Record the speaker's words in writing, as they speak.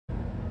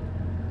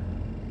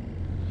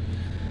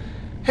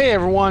Hey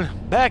everyone,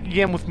 back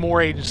again with more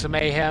Agents of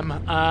Mayhem.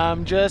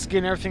 I'm just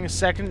getting everything a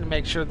second to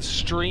make sure the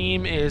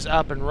stream is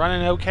up and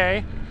running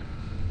okay.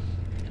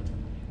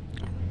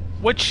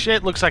 Which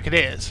it looks like it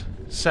is.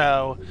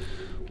 So,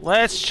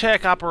 let's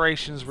check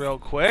operations real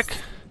quick.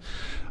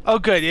 Oh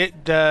good,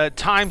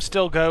 time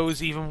still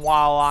goes even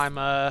while I'm,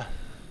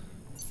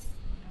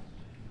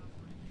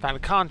 found a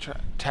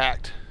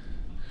contact.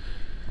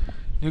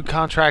 New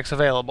contracts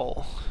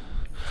available.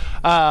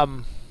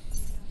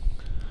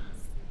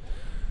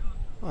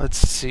 Let's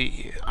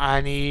see. I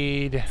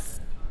need...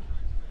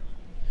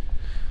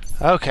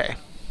 Okay.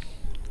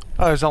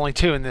 Oh, there's only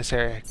 2 in this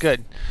area.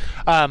 Good.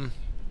 Yeah,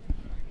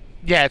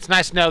 it's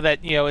nice to know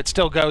that, you know, it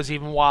still goes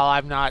even while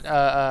I've not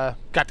got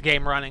the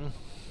game running.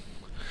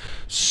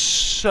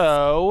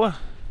 So...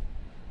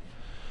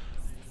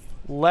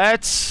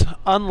 let's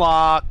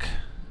unlock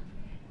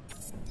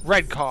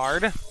red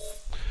card.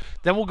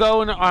 Then we'll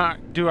go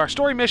and do our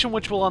story mission,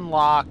 which will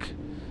unlock...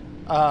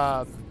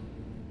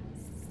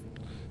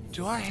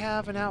 do I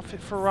have an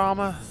outfit for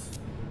Rama?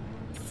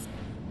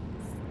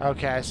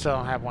 Okay, I still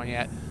don't have one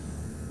yet.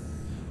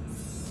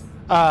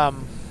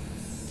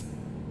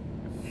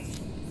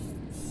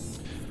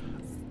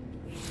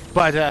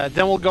 But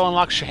then we'll go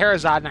unlock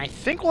Scheherazade, and I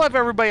think we'll have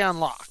everybody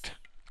unlocked.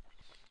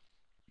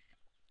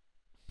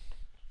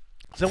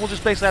 So then we'll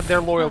just basically have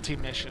their loyalty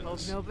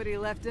missions. Hope nobody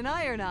left an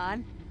iron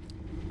on.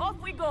 Off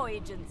we go,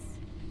 agents.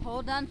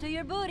 Hold on to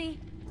your booty.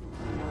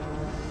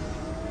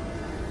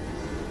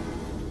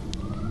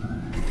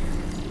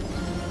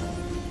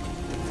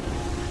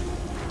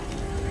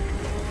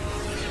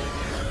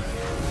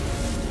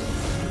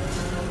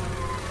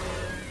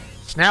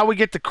 So now we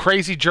get the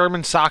crazy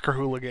German soccer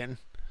hooligan.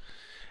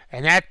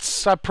 And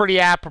that's a pretty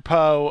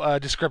apropos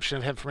description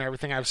of him from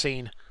everything I've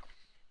seen.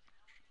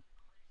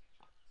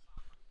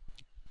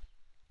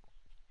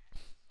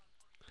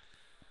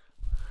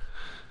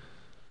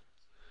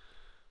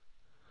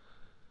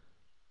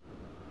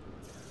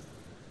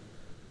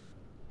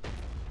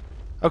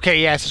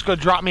 Okay, yeah, so it's going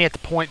to drop me at the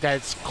point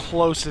that's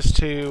closest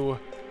to...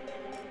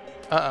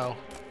 Uh-oh.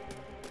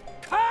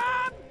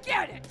 Come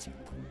get it!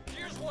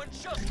 Here's one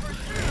just for you!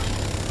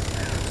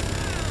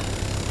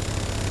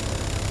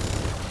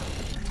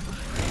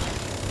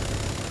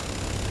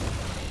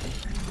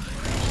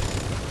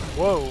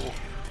 Whoa.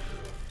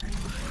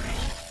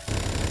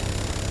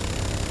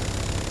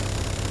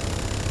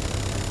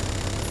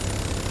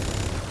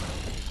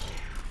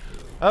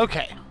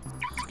 Okay.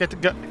 Let's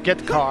get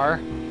the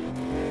car.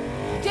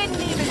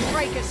 Didn't even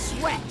break a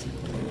sweat.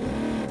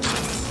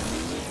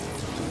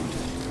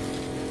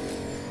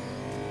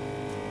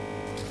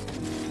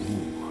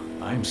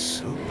 Ooh, I'm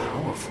so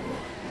powerful.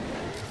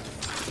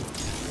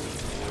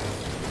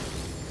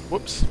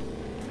 Whoops.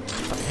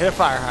 Hit a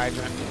fire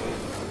hydrant.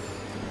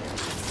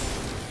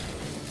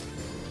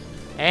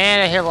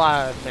 And I hit a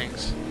lot of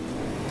things.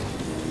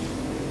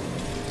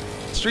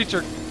 The streets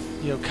are,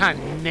 you know, kind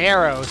of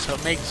narrow, so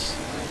it makes...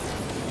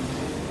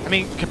 I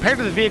mean, compared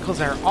to the vehicles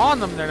that are on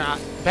them, they're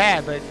not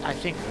bad, but I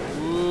think...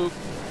 Whoop,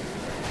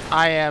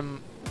 I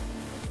am...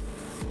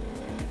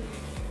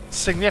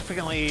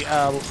 significantly...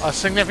 a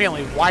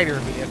significantly wider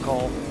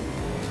vehicle.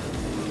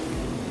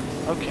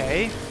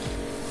 Okay.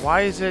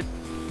 Why is it...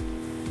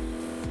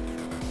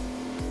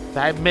 Did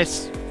I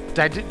miss...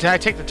 Did I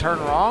take the turn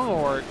wrong,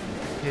 or...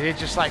 Did it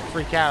just, like,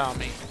 freak out on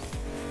me?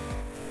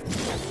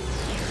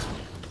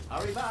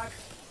 Hurry back.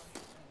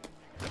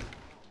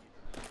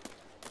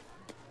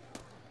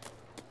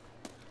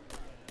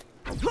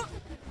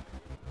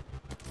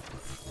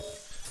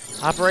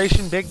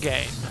 Operation Big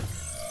Game.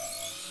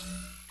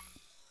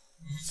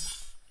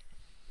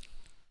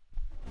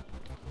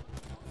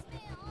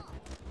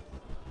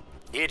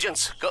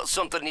 Agents, got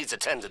something needs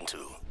attending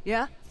to.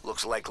 Yeah?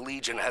 Looks like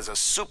Legion has a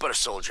super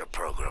soldier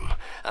program,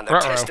 and they're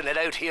testing it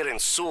out here in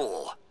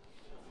Seoul.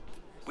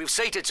 We've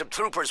sighted some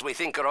troopers we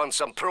think are on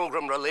some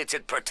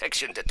program-related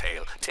protection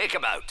detail. Take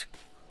them out.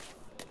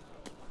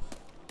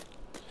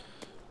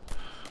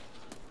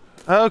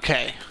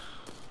 Okay.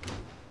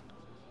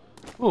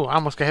 Ooh, I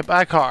almost got hit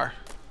by a car.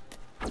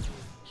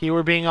 Here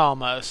we're being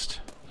almost.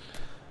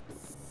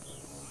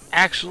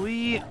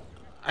 Actually,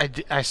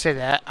 I say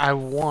that. I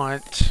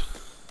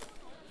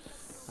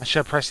should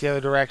have pressed the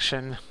other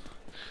direction.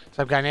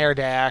 So I've got an air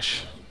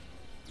dash.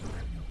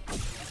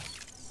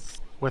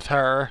 With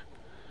her.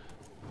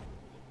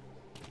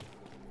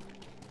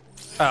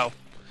 Oh.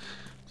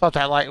 Thought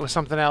that light was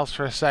something else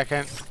for a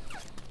second.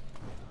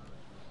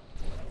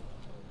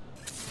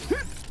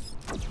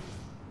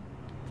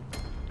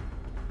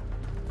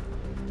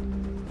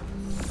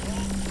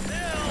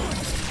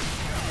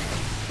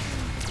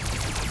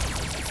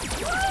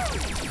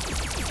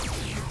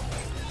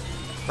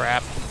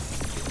 Crap.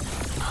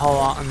 Hold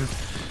on.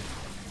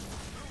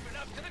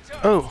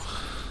 Oh.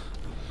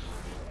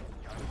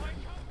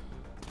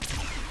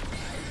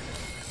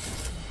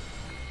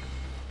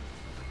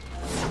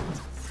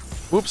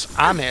 Whoops,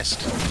 I missed.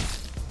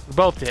 We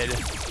both did.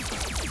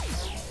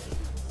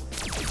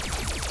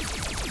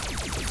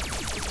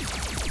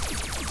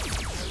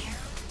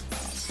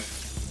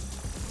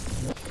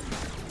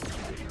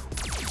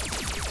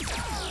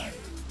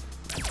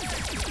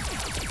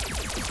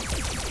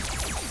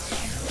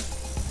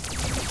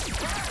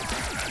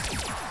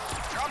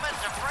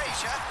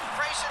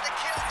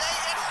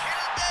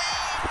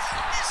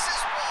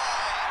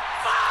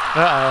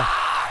 Uh-oh.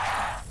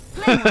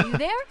 Flame, you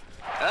there?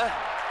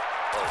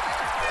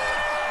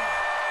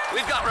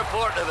 We've got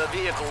report of a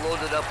vehicle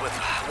loaded up with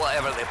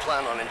whatever they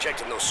plan on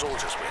injecting those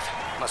soldiers with.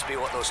 Must be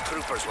what those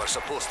troopers were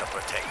supposed to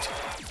protect.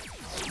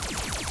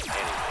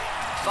 Anyway,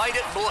 find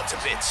it and blow it to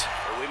bits,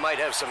 or we might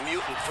have some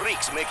mutant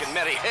freaks making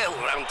merry hell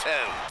around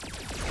town.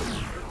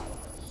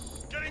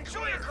 Getting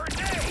to a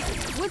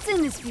grenade! What's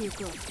in this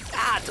vehicle?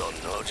 I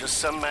don't know, just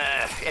some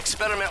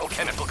experimental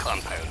chemical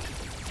compound.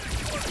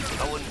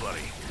 I wouldn't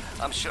worry.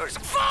 I'm sure it's...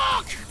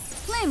 Fuck!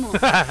 Claymore!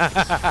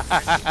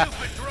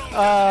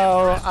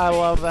 Oh, I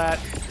love that.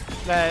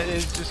 That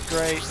is just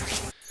great.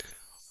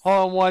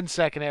 Hold on 1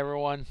 second,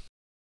 everyone.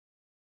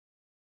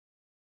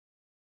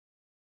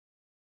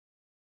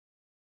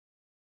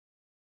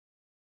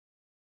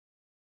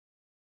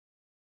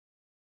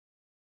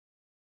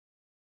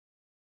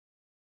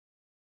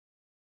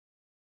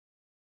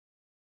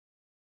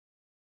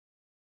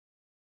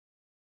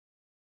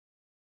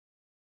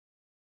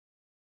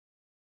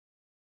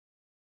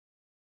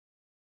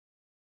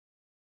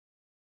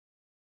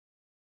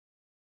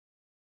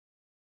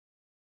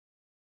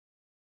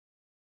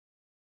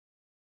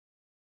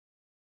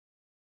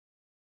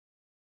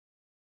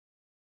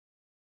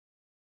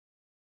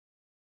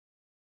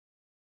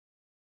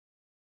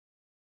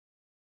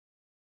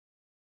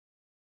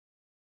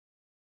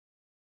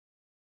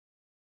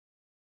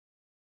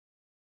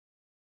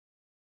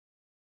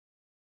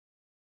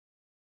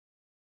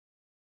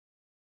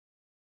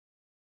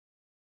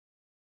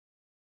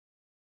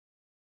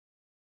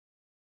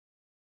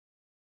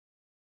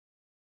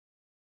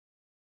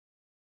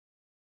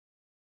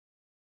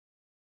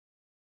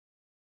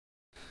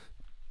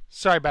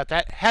 Sorry about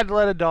that. Had to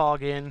let a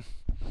dog in.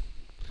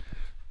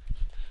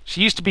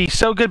 She used to be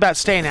so good about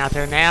staying out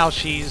there. Now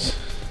she's...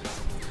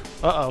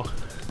 Uh-oh.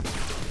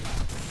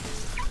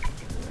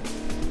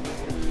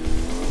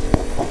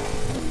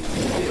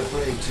 Be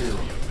afraid to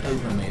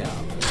open me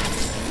up.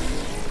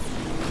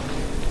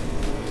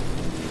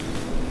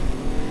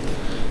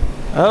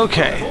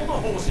 Okay. All the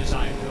horses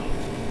I've got.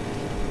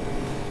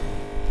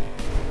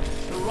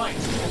 The right.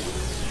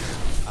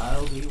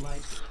 I'll be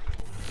right.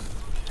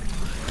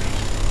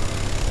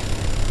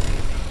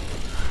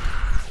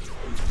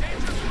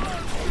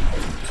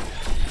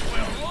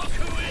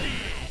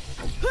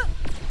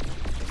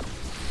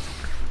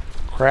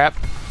 Crap.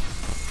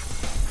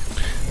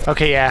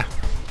 Okay, yeah.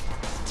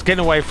 It's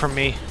getting away from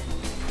me.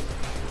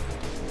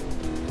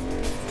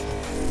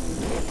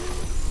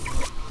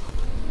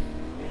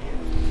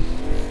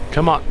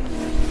 Come on.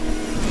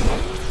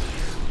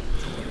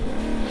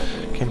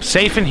 Okay, I'm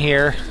safe in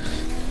here.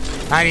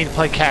 I need to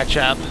play catch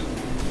up.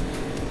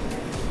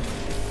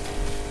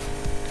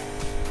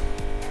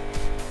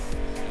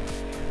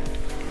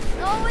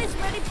 Always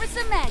ready for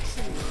some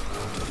action.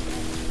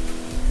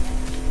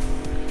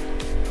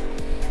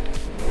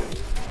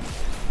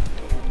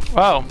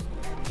 Oh.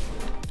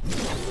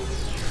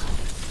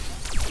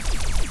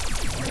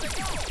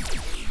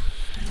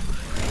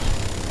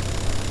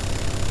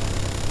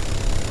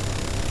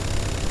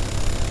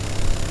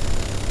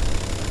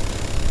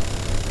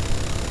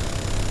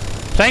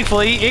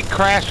 Thankfully, it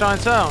crashed on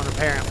its own,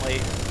 apparently.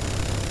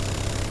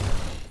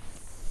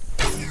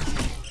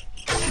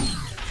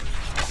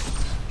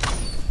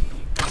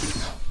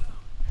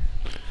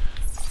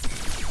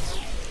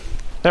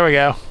 There we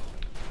go.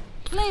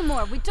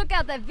 Claymore, we took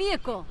out that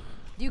vehicle.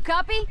 Do you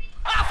copy?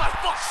 Ah, for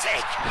fuck's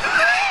sake!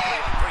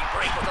 Free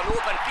break with an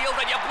open field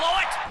and you blow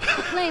it?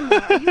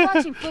 Claymore, are you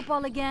watching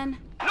football again?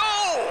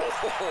 No!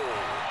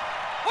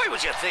 Why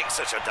would you think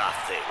such a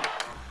daft thing?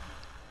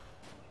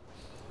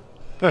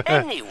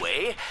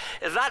 Anyway,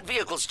 that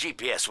vehicle's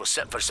GPS was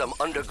set for some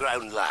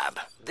underground lab.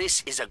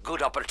 This is a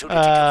good opportunity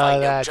to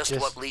find out just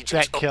what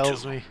Legion's up to. That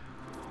kills me.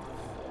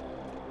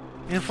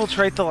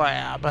 Infiltrate the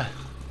lab.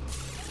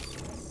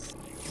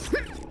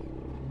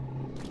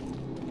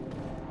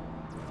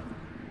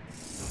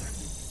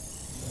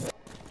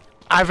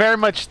 I very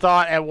much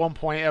thought at one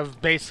point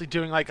of basically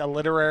doing like a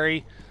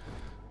literary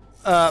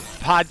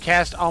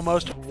podcast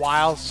almost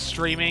while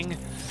streaming,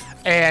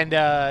 and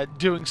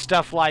doing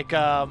stuff like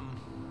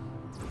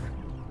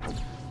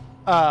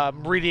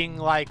reading,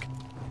 like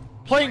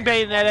playing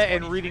Bayonetta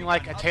and reading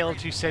like A Tale of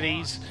Two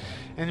Cities,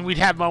 and we'd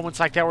have moments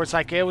like that where it's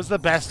like it was the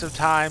best of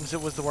times,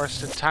 it was the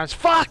worst of times.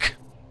 Fuck!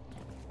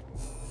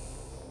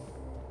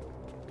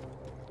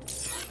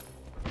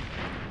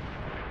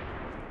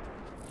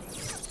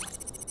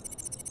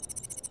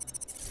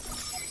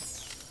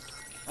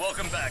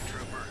 Welcome back,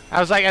 Trooper. I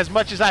was like, as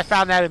much as I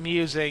found that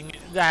amusing,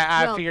 that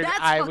I Well, figured that's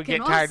I would get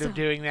fucking tired awesome. of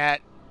doing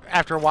that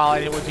after a while,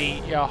 and it would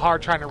be, you know,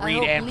 hard trying to I read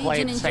hope and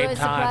play at Legion the same enjoys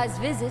time. surprise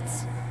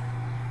visits.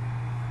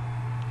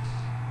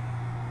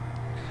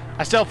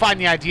 I still find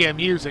the idea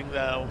amusing,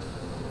 though.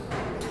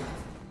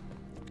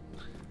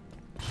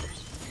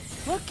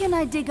 What can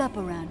I dig up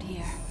around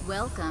here?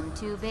 Welcome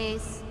to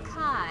Base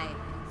Chi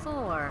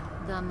 4.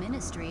 The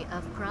Ministry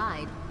of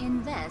Pride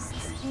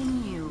invests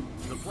in you.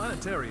 The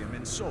planetarium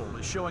in Seoul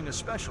is showing a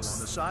special on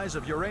the size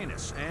of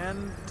Uranus,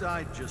 and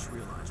I just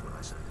realized what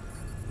I said.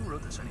 Who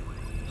wrote this anyway?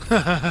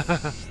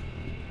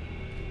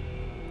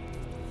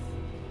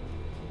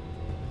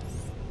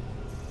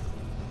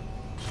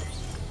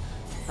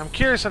 I'm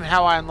curious on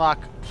how I unlock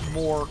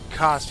more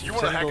costumes. You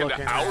want to I need hack look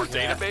into our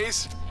that.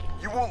 database?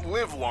 You won't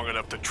live long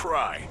enough to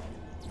try.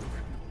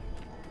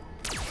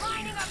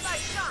 Lining up my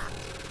shot.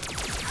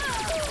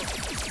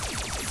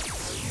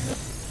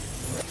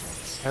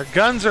 Their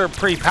guns are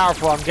pretty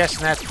powerful. I'm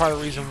guessing that's part of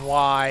the reason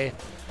why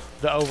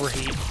the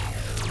overheat.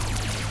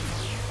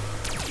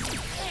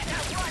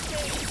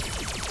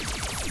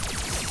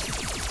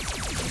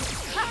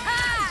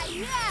 Ha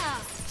yeah!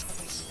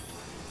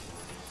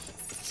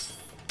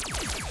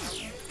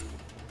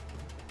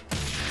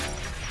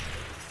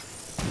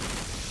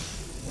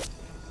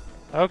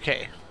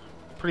 Okay.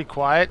 Pretty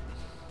quiet.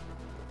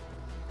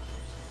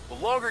 The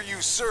longer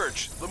you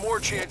search, the more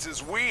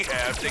chances we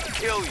have to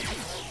kill you.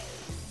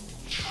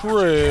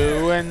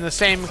 True, and the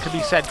same could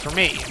be said for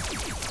me.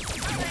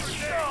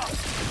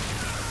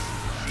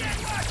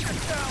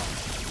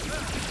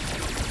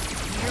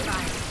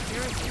 Nearby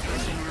security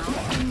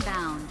personnel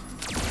inbound.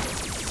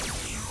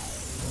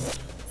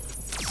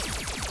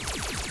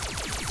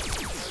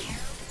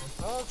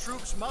 All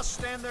troops must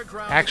stand their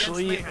ground.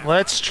 Actually, against Mayhem.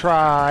 let's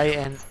try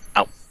and...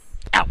 Ow!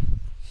 Ow!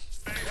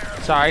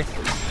 Sorry.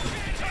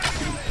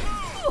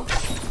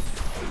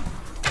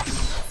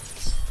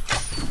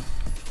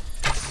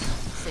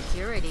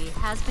 Security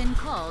has been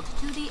called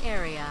to the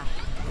area.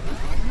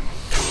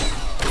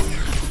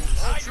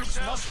 All troops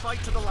must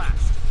fight to the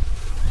last.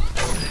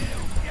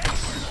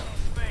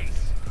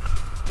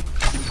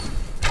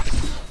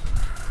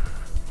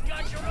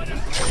 Got you running.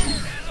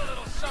 Here's a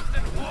little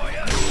something for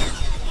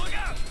you. Look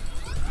out.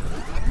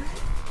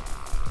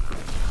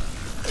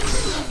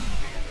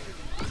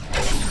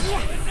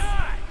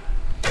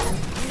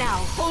 Now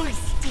hold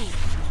still.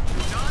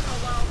 None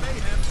allow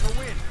Mayhem to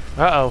win.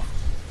 Uh-oh.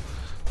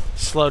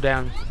 Slow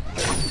down.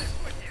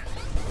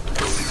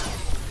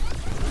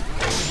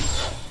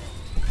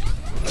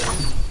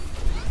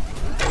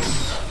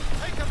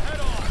 Take them head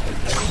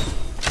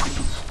on.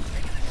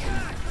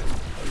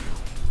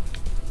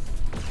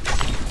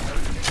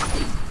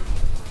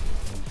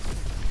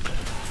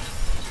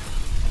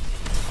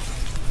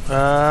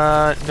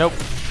 Nope.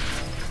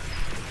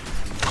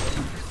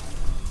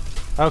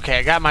 Okay,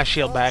 I got my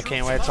shield back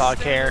anyway, that's all I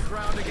care.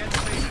 Ground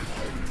against Mayhem.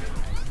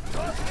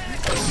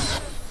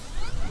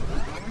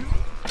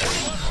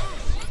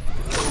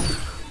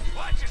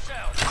 Watch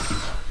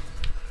yourself.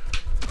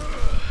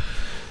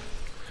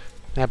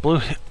 That blue...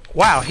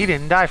 Wow, he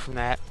didn't die from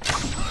that.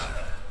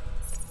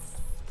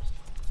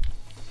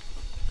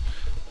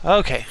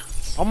 Okay.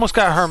 Almost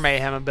got her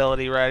Mayhem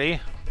ability ready.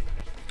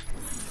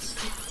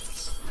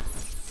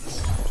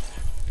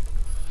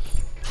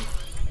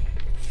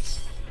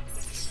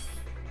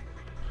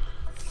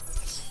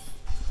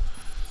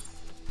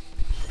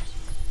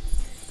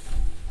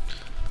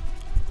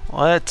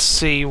 Let's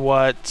see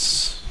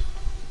what's...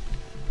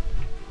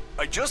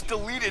 I just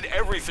deleted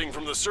everything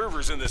from the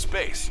servers in this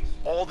base.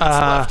 All that's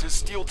left is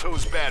Steel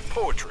Toe's bad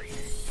poetry.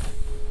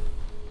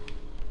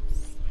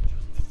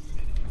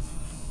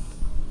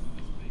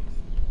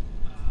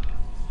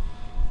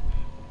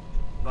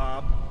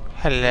 Bob.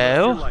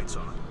 Hello? Your lights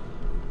on.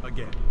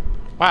 Again.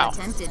 Wow,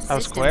 Attempted that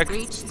was system quick.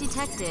 breach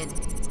detected.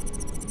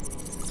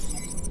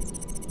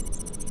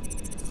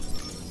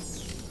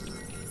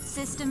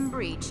 System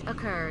breach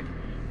occurred.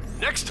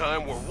 Next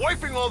time, we're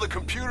wiping all the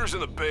computers in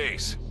the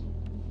base.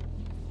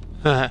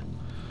 Ready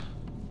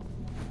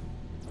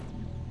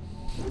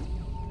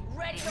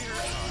to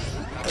play?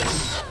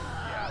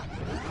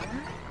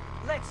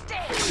 Let's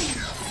dance.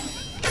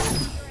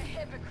 You're a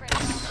hypocrite,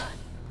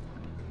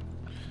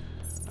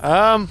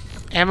 Mama.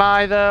 Am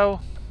I though?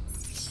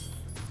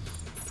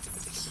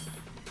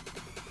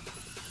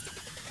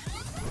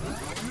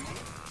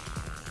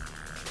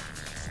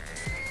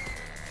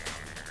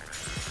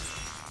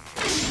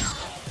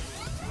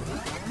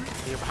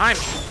 You're behind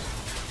me.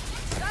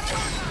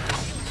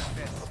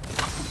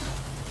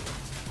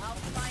 I'll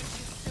find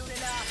you soon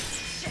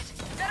enough. Shit,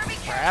 better be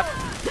Crap.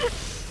 careful.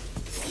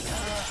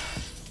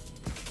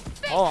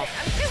 Hold on. I'm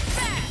too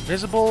fast.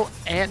 Visible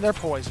and they're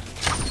poisoned.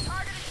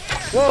 Target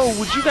here. Whoa,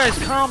 would you guys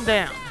calm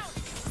down?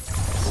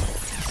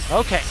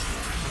 Okay.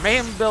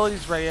 Mayhem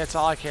ability's ready, that's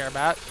all I care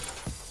about.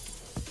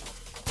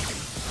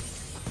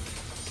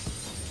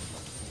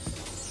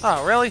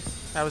 Oh, really?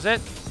 That was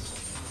it?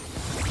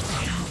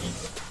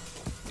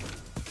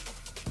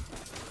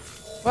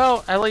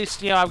 Well, at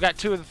least, you know, I've got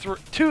two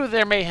of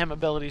their Mayhem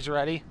abilities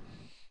ready.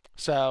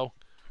 So...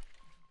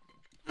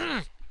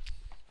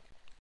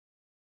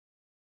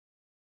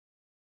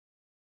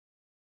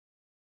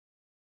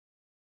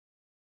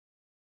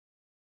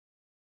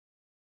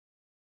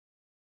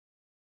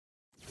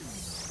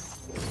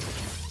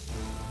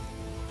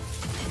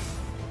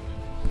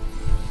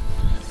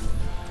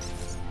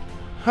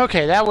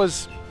 Okay, that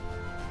was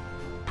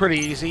pretty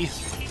easy.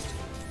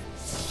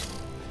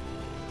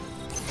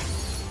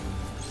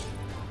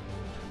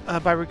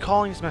 By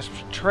recalling his message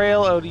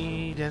trail,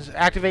 Odie is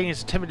activating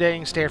his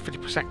intimidating stare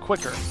 50%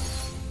 quicker.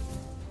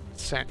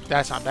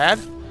 That's not bad.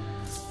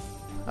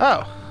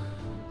 Oh.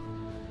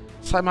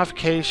 Slight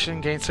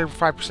modification, gains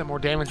 35% more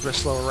damage but a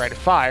slower rate of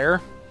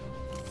fire.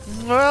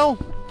 Well,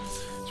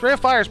 it's Its rate of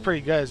fire is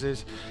pretty good.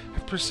 It's a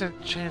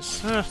percent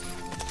chance.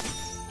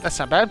 That's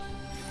not bad.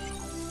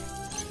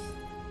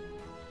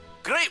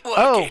 Great work,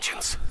 Oh.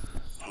 agents.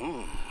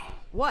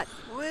 What?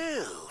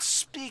 Well,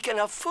 speaking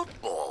of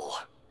football,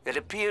 it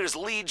appears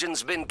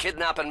Legion's been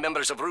kidnapping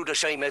members of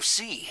Rudesheim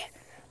FC.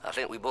 I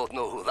think we both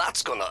know who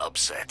that's gonna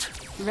upset.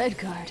 Red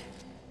card.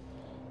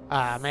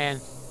 Ah, man.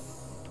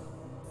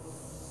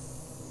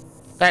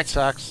 That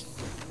sucks.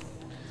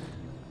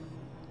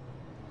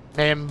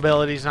 Mayhem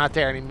ability's not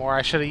there anymore.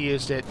 I should have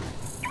used it.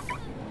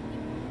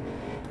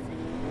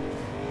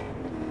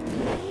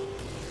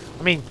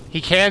 I mean,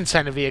 he can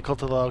send a vehicle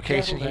to the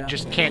location. He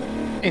just can't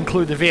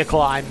include the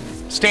vehicle I'm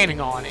standing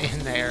on in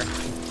there.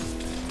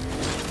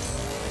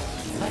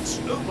 Let's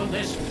open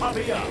this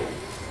puppy up.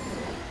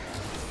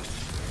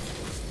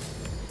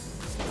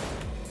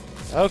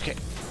 Okay.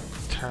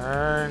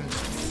 Turn.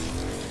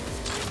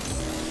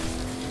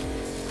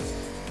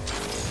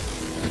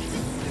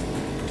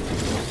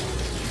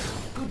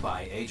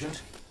 Goodbye,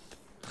 Agent.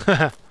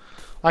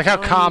 Like how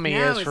All I calm need he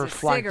now is is for a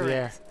flying through the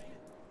air. cigarette.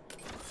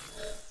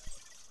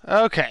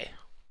 Okay.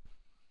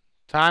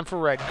 Time for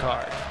red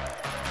card.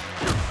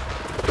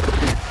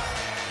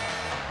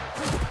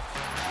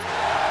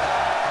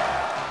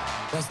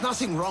 There's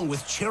nothing wrong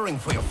with cheering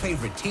for your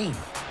favorite team,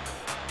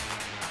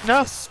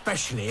 No?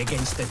 especially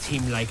against a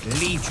team like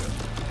Legion.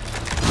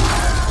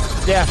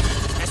 Yeah.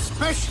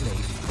 Especially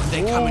when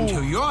they come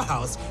into your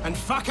house and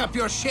fuck up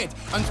your shit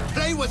and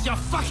play with your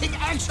fucking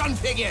action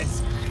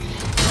figures.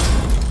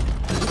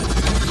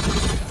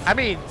 I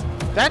mean,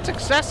 that's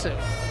excessive.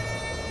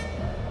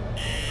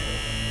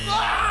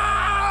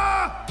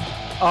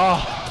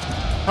 Oh.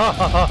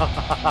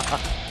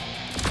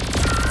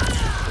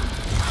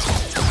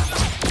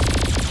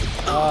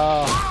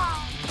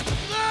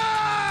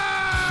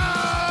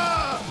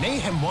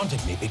 Mayhem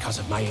wanted me because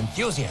of my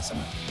enthusiasm.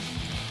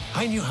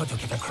 I knew how to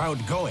get a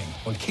crowd going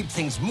and keep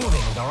things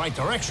moving in the right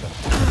direction.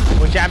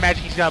 Which I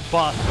imagine he's gonna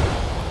buff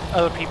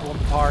other people in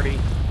the party.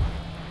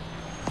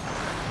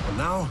 But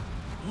now,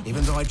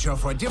 even though I cheer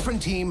for a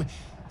different team,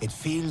 it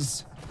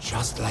feels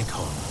just like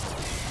home.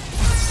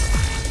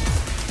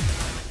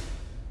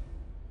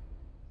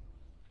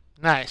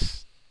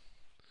 Nice.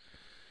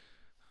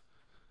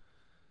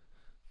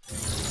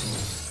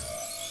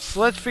 So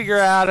let's figure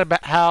out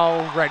about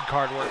how red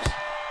card works.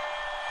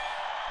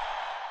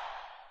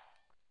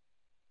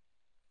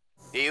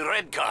 Hey,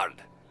 red card.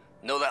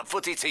 Know that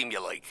footy team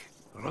you like?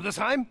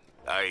 Rudesheim?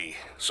 Aye.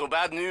 So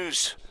bad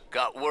news.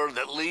 Got word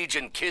that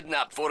Legion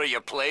kidnapped 4 of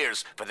your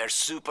players for their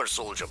super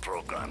soldier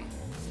program.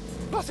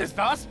 Was ist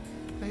das?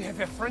 They have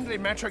a friendly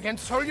match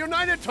against Seoul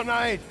United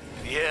tonight.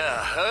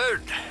 Yeah,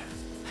 heard.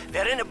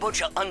 They're in a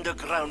bunch of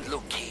underground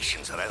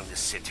locations around the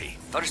city.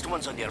 First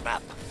one's on your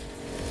map.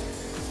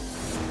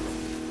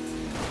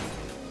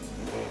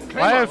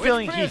 I have a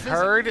feeling he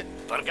heard.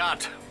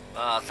 Forgot.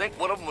 I think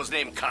one of them was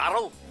named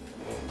Carl.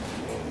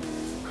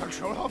 Karl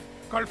Schulhoff?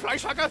 Karl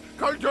Fleischhacker?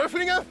 Karl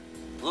Dörflinger?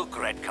 Look,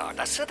 red card.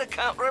 I said I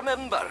can't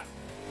remember.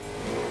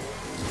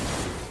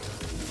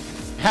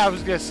 I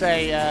was gonna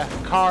say,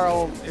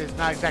 Carl is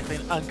not exactly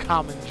an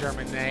uncommon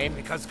German name.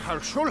 Because Karl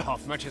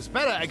Schulhoff matches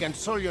better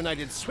against Seoul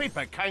United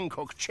sweeper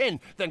Kang-Kok Chin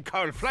than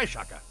Karl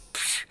Fleischhacker.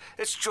 Psh,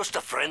 it's just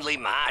a friendly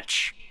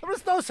match. There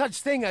is no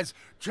such thing as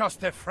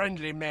just a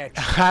friendly match.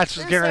 That's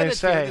what I was This gonna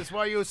say. attitude is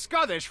why you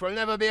Scottish will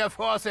never be a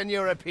force in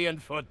European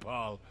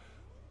football.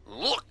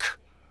 Look,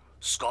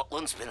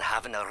 Scotland's been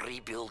having a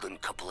rebuilding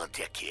couple of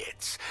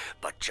decades.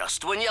 But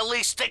just when you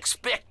least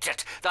expect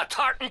it, the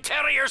Tartan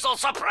Terriers will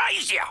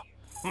surprise you.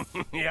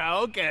 Yeah,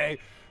 okay.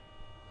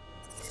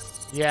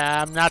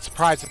 Yeah, I'm not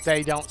surprised if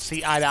they don't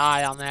see eye to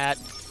eye on that.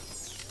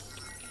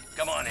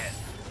 Come on in.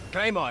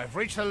 Claymore, I've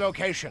reached the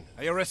location.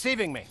 Are you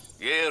receiving me?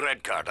 Yeah,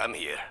 red card, I'm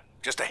here.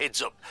 Just a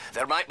heads up,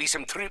 there might be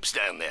some troops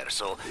down there,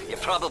 so you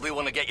probably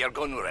want to get your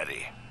gun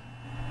ready.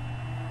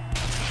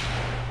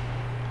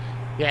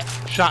 Yeah,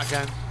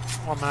 shotgun.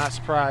 Well, I'm not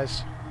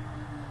surprised.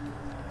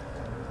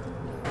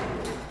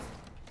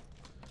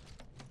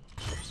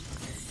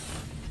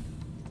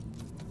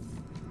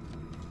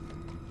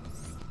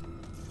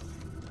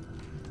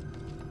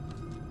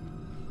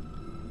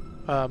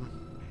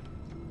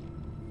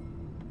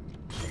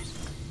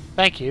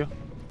 Thank you.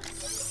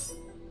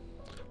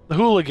 The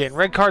Hooligan.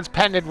 Red card's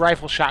patented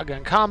rifle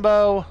shotgun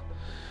combo.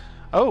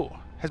 Oh,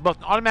 has both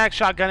an automatic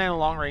shotgun and a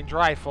long-range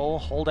rifle.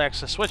 Hold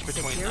X to switch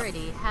between them.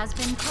 Security has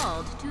been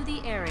called to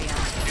the area.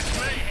 It's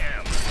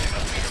Mayhem.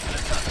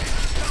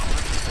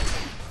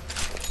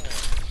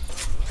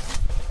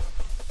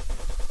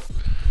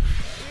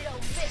 We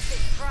don't miss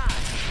it, Pride.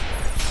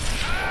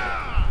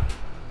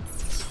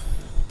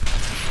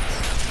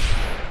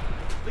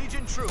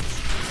 Legion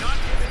troops, do not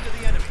give in to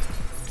the enemy.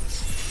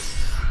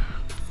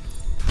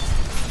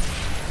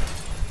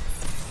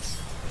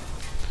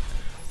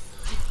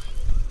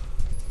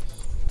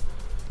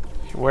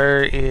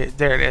 Where is...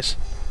 There it is.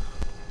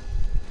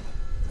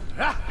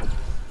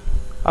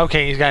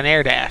 Okay, he's got an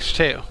air dash,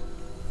 too.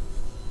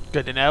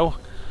 Good to know.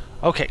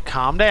 Okay,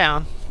 calm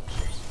down.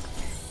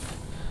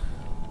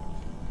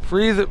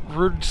 Free the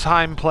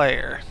Rudesheim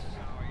player.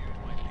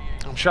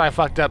 I'm sure I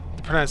fucked up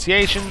the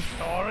pronunciation,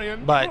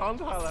 but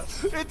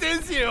it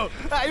is you.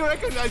 I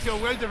recognize your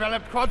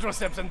well-developed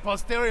quadriceps and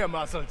posterior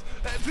muscles.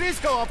 Please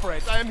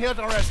cooperate. I am here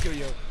to rescue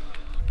you.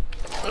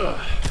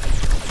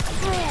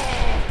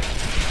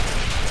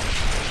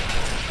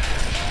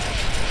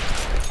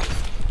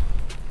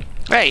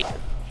 Hey!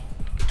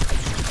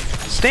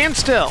 Stand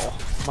still,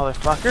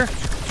 motherfucker.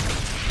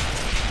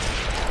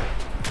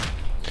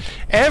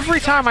 Every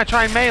time I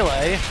try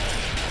melee...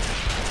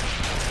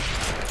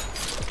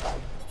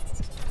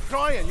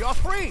 Brian, you're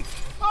free!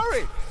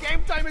 Hurry!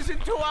 Game time is in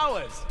 2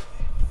 hours!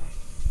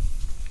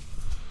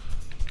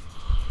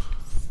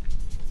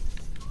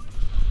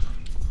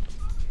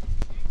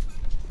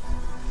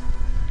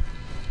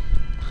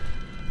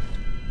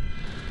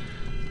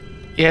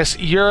 Yes,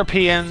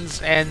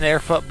 Europeans and their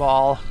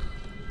football.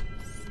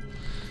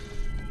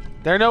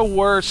 They're no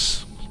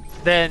worse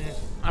than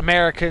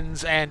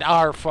Americans and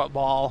our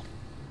football.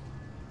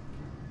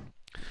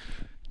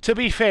 To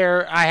be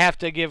fair, I have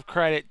to give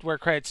credit where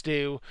credit's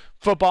due.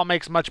 Football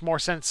makes much more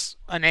sense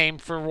a name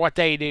for what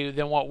they do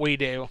than what we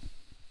do.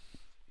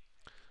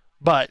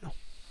 But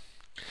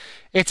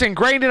it's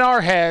ingrained in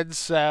our heads,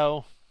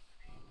 so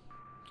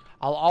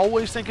I'll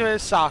always think of it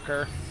as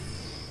soccer.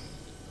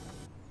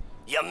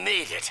 You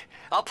made it.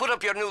 I'll put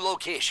up your new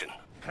location.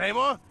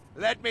 Kramer,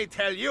 let me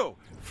tell you,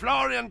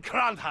 Florian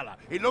Kranthaler,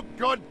 he looked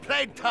good,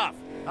 played tough.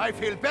 I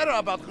feel better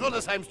about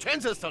Rudesheim's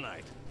chances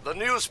tonight. The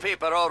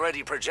newspaper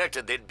already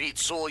projected they'd beat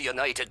Seoul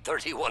United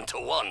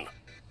 31-1.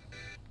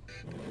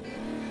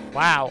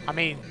 Wow, I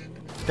mean,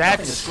 Nothing a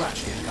that's...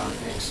 scratch kid can't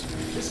fix.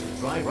 Just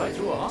drive right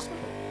through a hospital.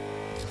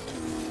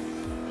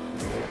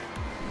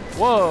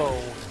 Whoa.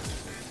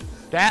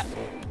 That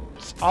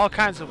was all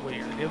kinds of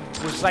weird. It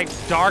was like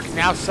dark,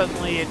 now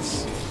suddenly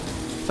it's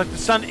like the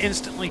sun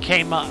instantly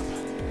came up.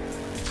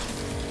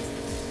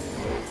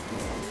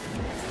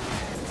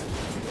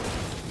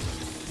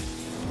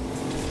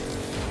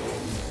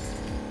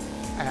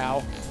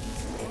 Ow.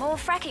 More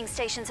fracking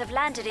stations have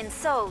landed in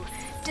Seoul.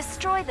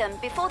 Destroy them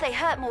before they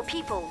hurt more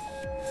people.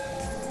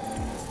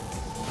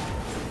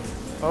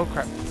 Oh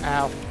crap.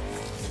 Ow.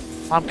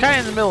 I'm kind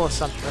of in the middle of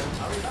something.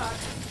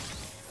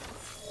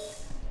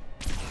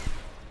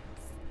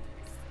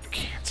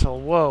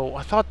 Cancel. Whoa.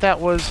 I thought that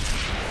was...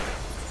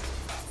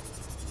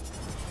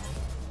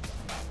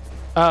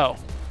 Oh.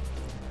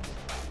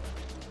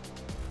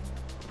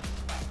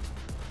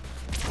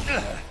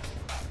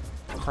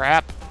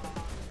 Crap.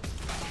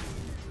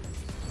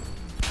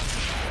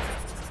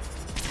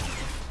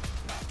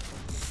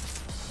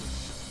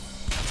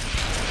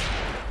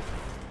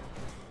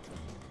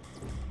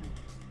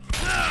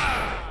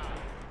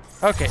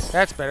 Okay,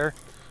 that's better.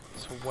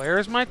 So where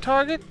is my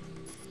target?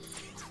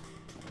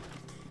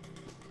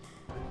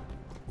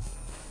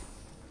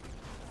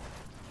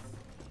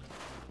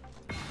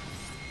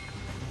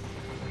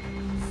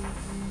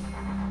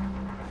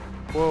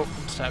 Whoa,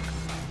 I'm stuck.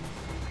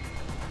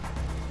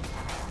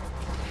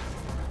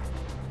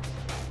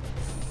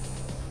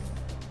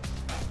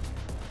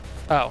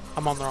 Oh,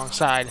 I'm on the wrong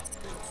side.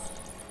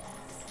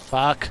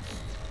 Fuck.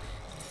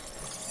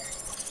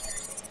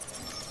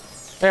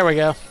 There we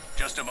go.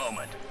 Just a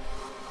moment.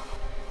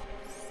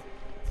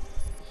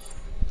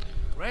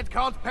 Red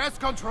count pest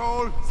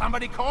control.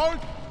 Somebody called?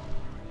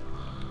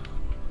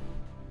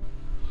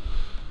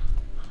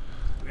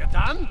 We're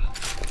done?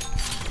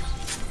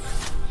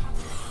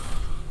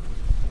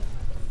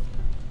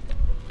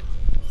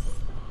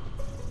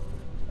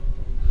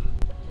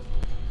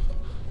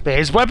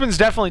 His weapon's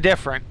definitely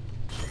different.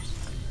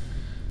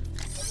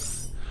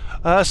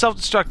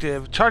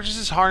 Self-destructive. Charges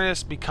his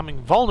harness, becoming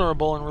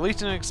vulnerable and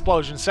releasing an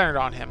explosion centered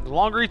on him. The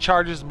longer he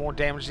charges, the more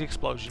damage the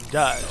explosion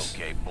does.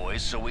 Okay,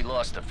 boys, so we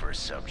lost the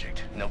first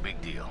subject. No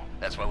big deal.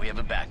 That's why we have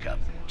a backup.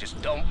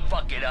 Just don't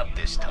fuck it up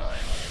this time.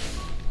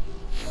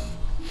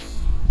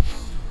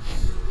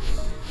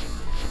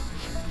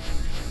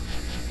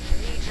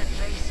 Legion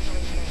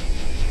basically made.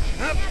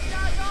 Can't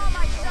dodge all,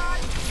 my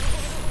son!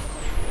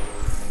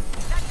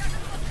 That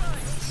doesn't look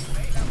good!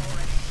 Mayhem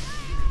already.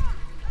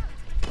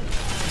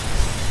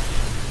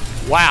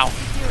 Wow.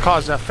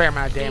 Caused a fair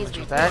amount of damage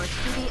with that.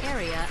 To the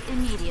area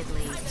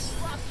immediately. Dispatch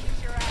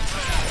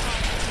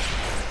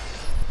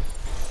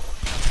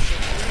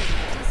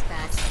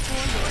for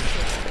your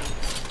safety.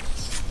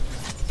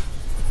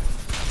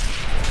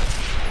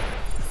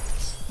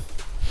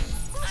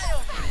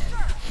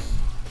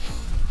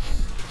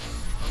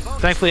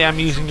 Thankfully, I'm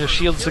using your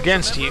shields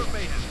against you.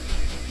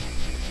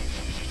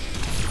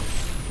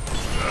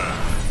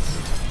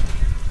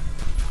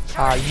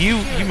 You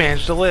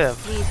managed to live.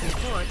 Please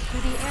report to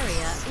the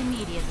area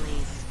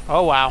immediately.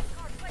 Oh wow.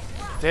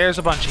 There's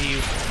a bunch of you.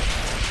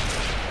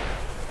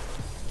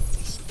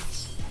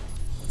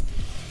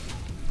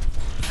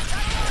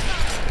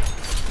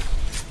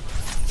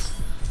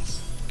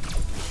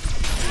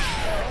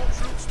 All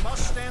troops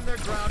must stand their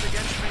ground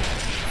against me.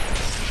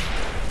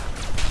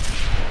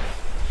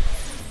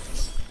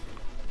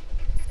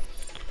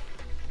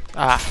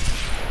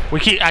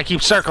 I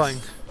keep circling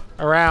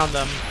around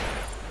them.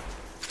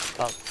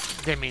 Oh,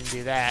 didn't mean to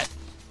do that.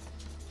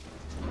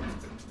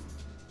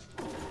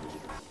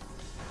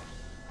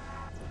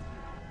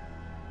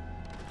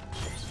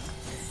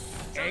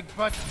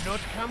 Egbert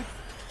Nutkamp?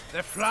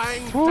 The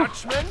Flying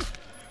Dutchman?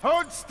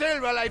 Hold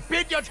still while I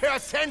beat you to your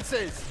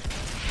senses!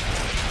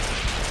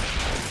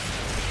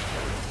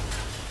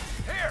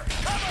 Here,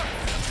 cover!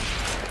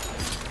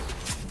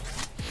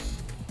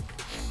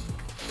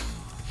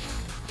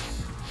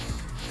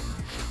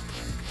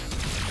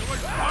 You will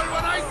fall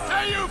when I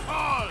say you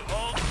fall!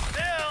 Hold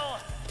still!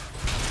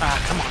 Ah,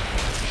 come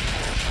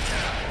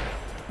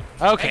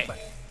on. Okay. Egbert,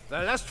 the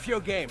last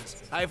few games,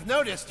 I've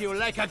noticed you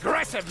like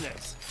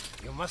aggressiveness.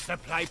 You must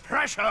apply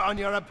pressure on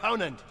your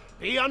opponent.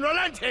 Be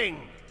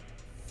unrelenting!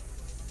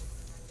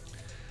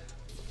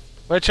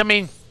 Which, I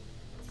mean,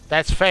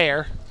 that's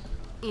fair.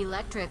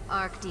 Electric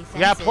arc defense.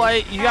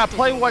 You gotta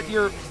play what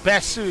you're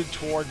best suited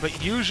toward,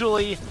 but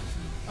usually,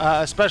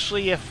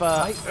 especially if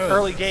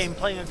early game,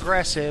 playing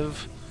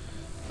aggressive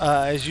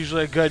is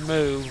usually a good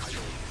move.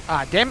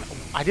 Ah, damn it.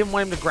 I didn't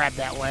want him to grab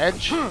that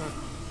ledge.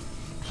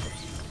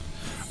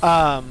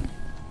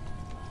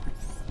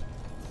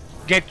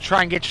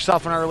 Try and get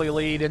yourself an early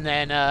lead, and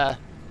then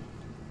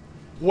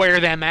wear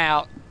them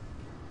out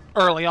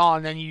early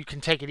on, then you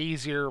can take it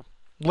easier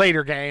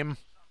later game.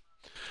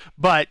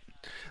 But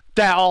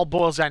that all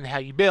boils down to how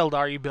you build.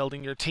 Are you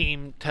building your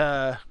team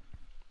to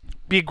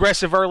be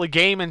aggressive early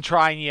game and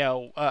try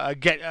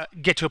and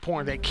get to a point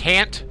where they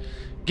can't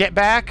get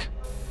back?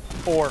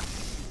 Or,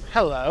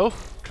 hello.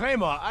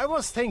 Claymore, I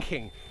was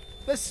thinking,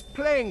 this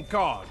playing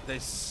God,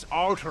 this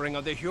altering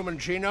of the human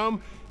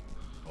genome,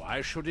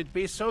 why should it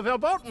be so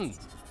verboten?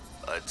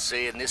 I'd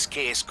say in this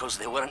case, because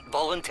they weren't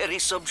voluntary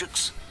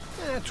subjects.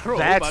 True,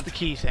 That's but the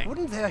key thing.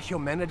 Wouldn't their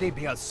humanity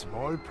be a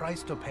small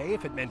price to pay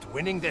if it meant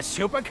winning the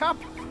Super Cup?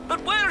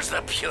 But where's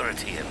the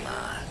purity in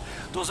that?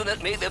 Doesn't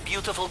it make the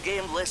beautiful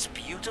game less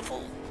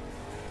beautiful?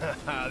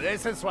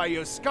 This is why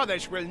you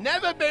Scottish will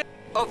never be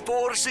a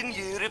force in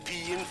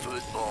European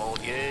football,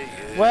 yeah.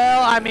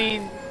 Well, I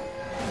mean,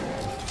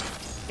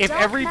 if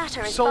Dark every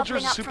matter is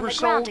soldier's bubbling up super from the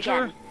ground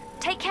soldier, again.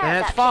 Take care then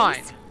of it's that,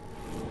 fine. please.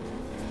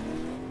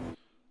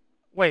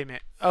 Wait a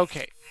minute.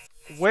 Okay.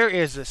 Where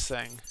is this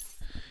thing?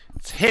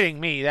 It's hitting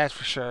me, that's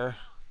for sure.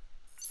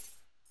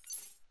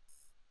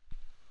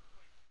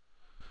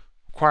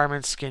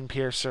 Requirements, skin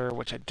piercer,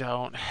 which I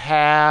don't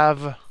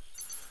have.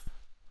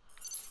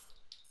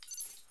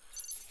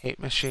 Hate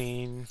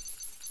machine.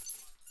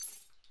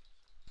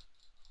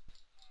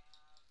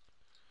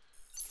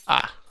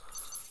 Ah.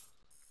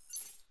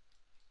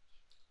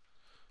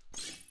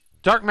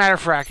 Dark matter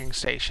fracking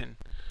station.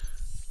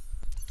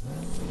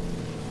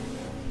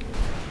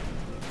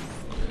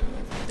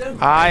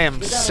 I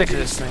am sick of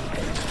this thing.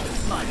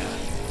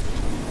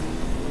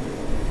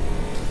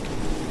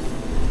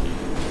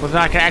 Whether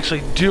I can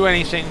actually do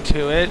anything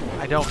to it,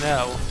 I don't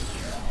know.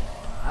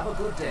 Have a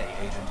good day,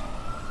 Agent.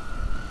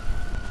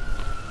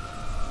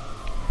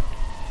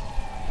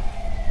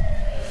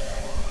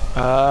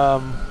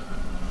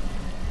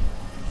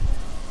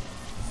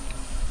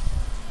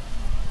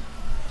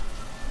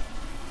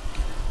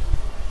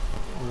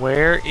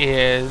 Where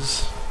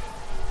is...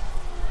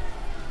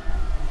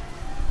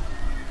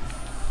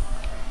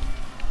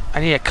 I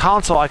need a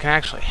console I can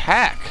actually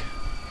hack.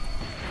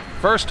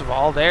 First of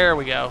all, there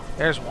we go.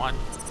 There's one.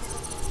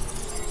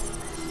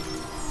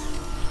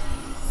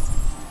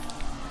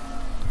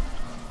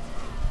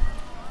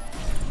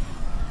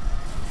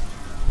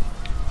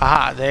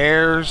 Ah,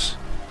 there's...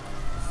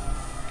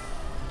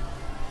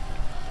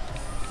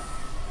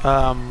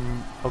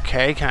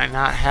 okay, can I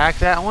not hack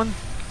that one?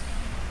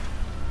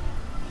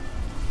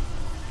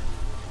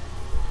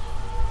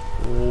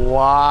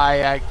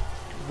 Why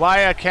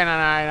can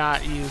I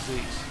not use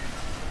these?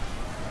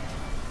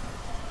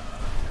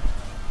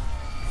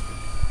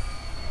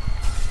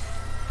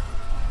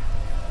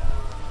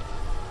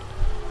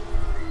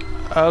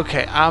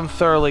 Okay, I'm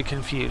thoroughly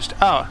confused.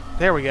 Oh,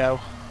 there we go.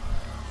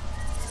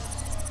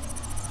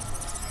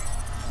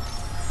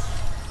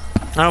 I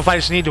don't know if I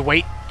just need to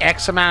wait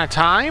X amount of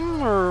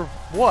time, or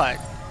what?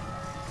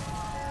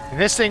 And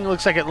this thing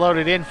looks like it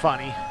loaded in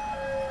funny.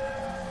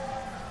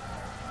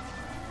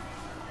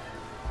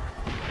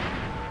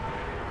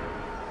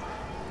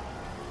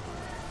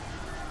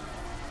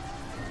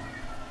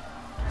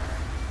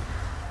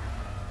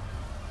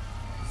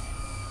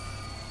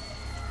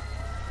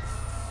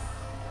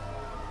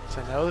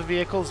 So I know the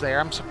vehicle's there.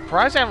 I'm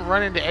surprised I haven't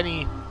run into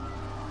any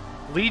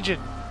Legion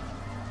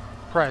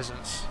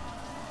presence.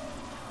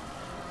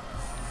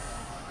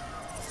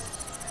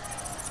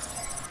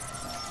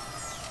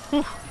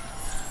 Whew.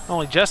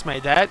 Only just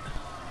made that.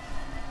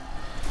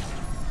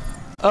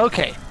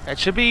 Okay, that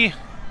should be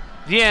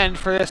the end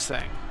for this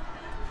thing.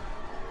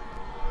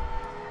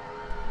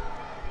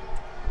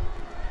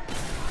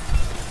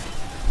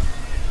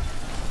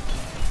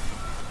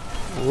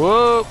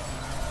 Whoop.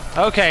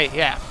 Okay,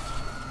 yeah.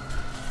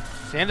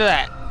 It's the end of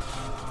that.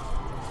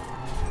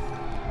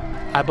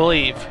 I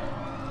believe.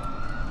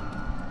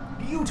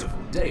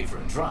 Beautiful day for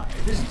a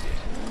drive, isn't it?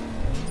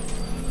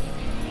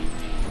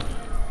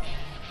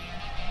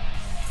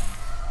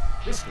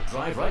 This could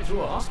drive right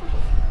through a hospital.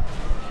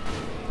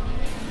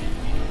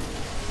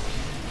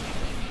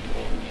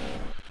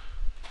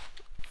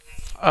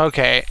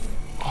 Okay.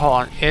 Hold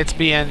on, it's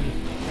being...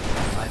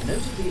 I've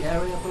noted the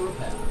area for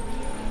repair.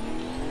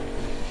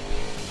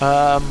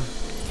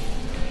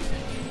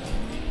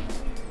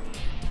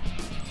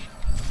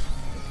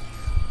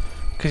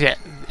 Because, yeah,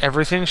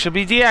 everything should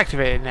be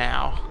deactivated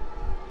now.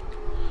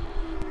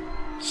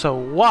 So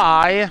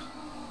why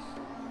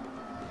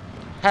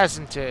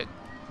hasn't it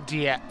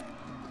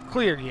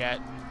cleared yet?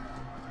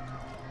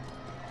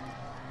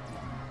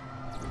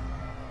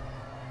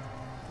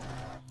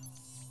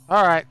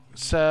 Alright,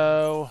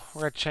 so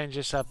we're going to change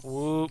this up.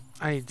 Whoop.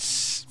 I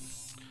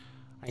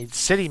need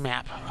city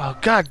map. Oh,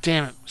 god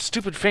damn it.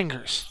 Stupid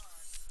fingers.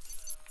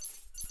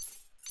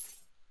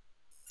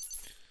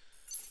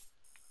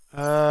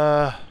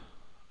 I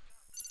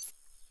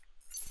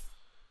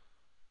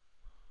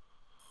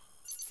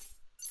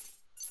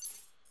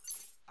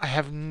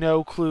have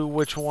no clue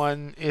which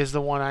one is the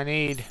one I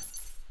need.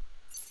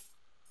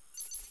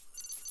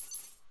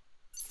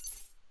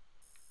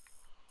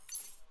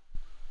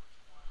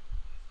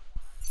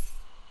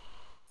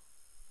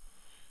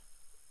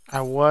 I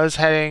was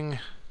heading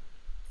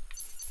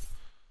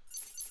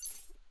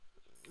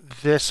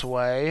this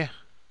way.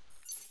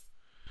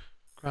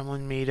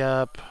 Gremlin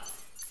meetup.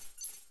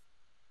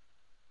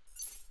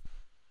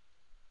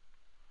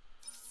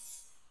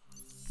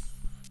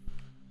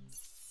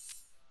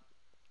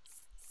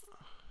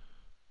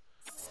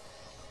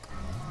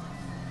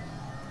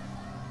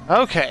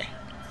 Okay.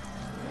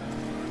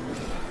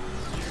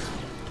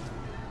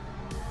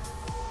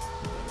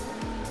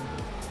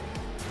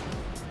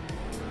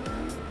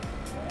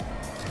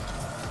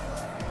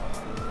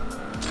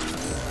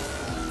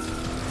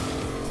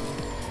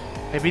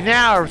 Maybe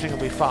now everything will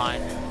be fine.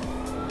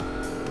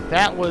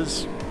 That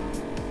was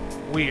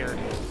weird.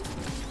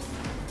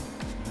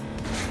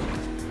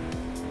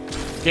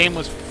 Game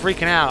was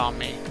freaking out on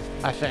me,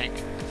 I think.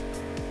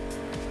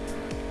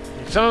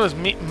 Some of it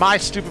was my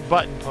stupid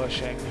button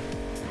pushing,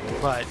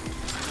 but...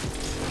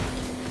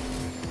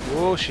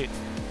 Oh shit.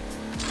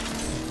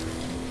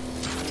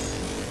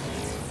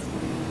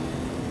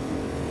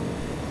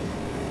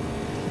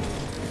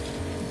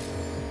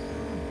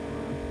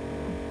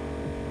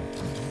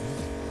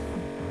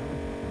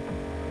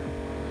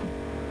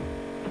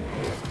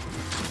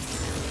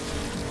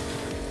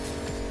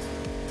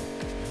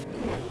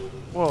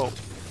 Whoa.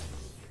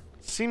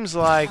 Seems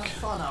like...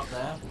 Have fun out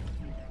there.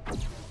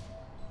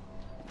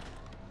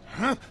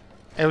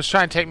 It was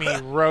trying to take me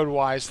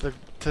road-wise to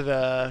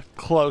the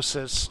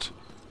closest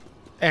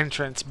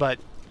entrance, but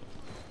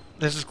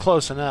this is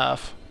close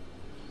enough.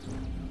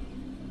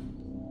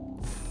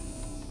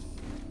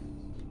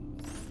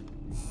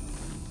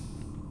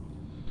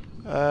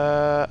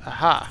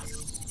 Aha.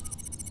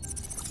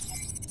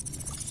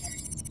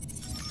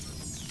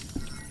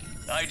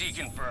 ID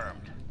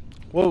confirmed.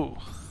 Whoa.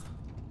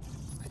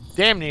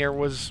 Damn near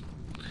was...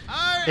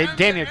 It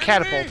damn near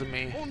catapulted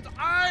me. And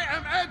I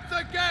am at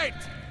the gate.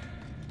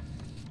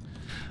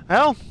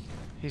 Well,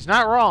 he's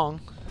not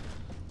wrong.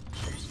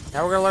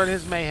 Now we're gonna learn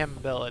his mayhem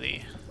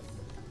ability.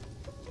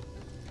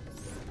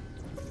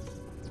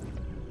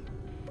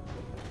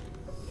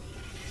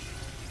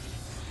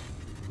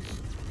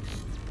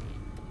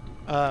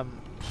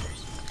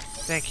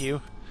 Thank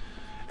you.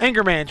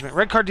 Anger management.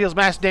 Red card deals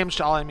massive damage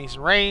to all enemies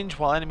in range.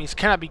 While enemies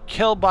cannot be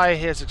killed by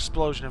his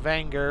explosion of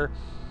anger,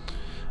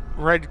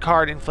 red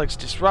card inflicts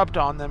disrupt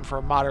on them for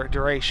a moderate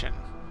duration.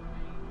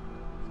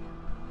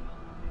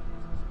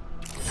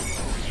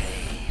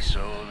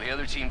 So the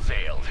other team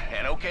failed.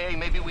 And okay,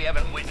 maybe we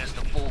haven't witnessed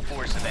the full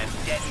force of that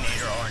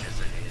detonator harness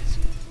it is.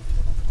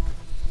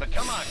 But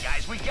come on,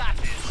 guys, we got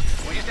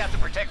this. We just have to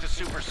protect the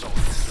super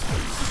soldiers.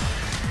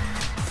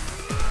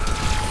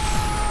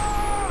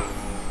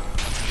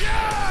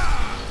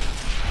 Yeah!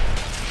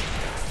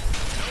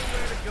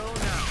 Nowhere to go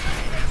now.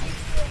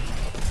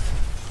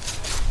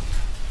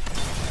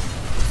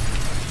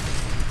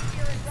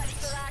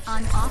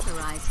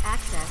 Unauthorized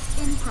access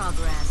in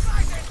progress.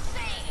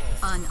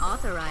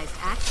 Unauthorized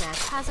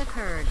access has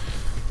occurred.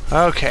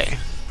 Okay.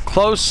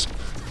 Close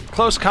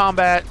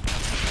combat.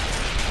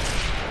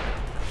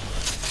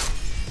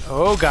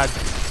 Oh god.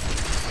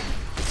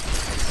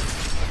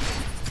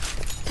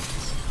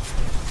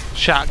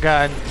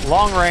 Shotgun,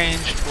 long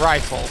range,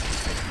 rifle.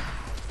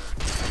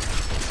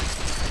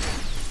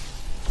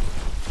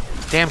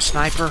 Damn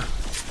sniper.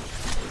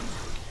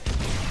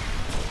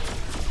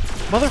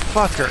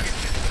 Motherfucker.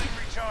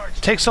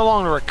 Takes so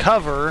long to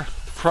recover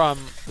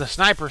from the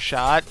sniper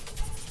shot.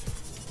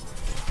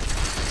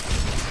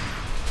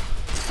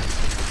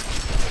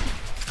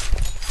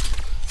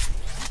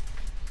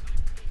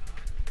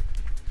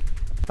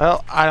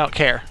 Well, I don't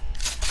care.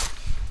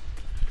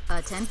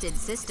 Attempted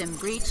system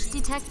breach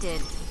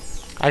detected.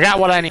 I got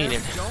what I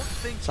needed.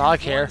 That's all I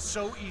care.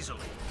 So easily.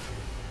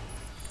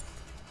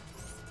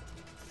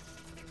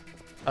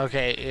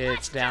 Okay,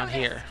 it's down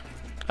here.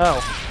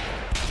 Oh.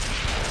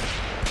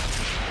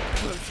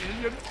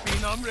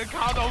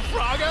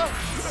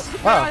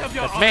 Wow,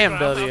 that man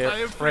ability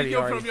ready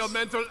already. From your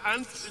mental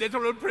and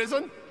literal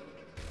prison.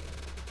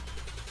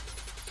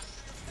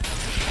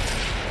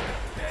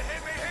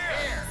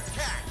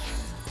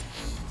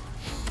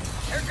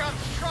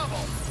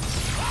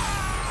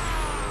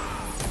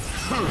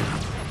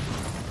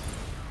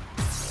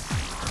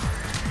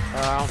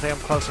 I don't think I'm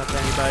close enough to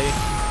anybody.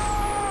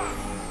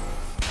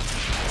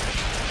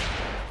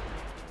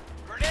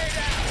 Grenade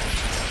out!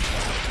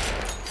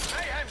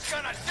 Mayhem's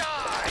gonna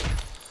die!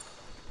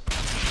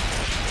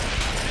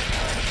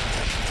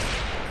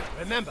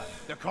 Remember,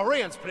 the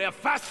Koreans play a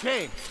fast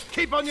game.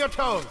 Keep on your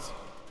toes.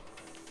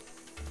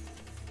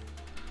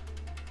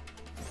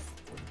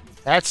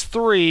 That's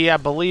 3. I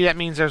believe that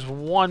means there's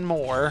one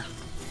more.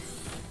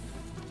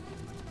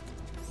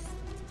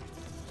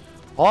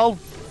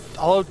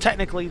 Although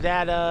technically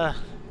that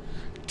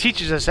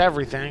teaches us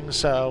everything,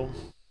 so.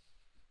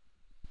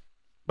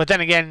 But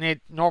then again,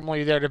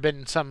 normally there'd have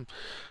been some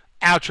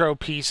outro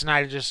piece, and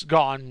I'd have just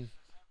gone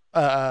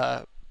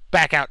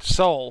back out to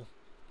Seoul.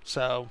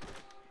 So.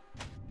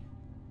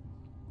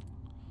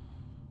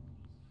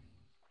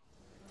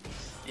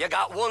 You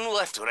got one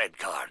left, red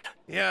card.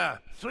 Yeah,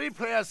 3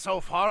 players so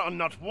far and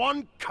not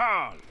one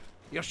card.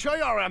 You sure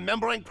you're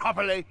remembering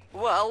properly?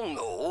 Well,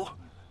 no.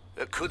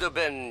 It could have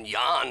been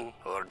Jan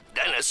or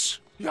Dennis.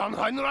 Jan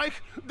Heinrich?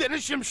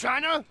 Dennis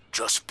Schimscheiner?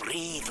 Just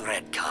breathe,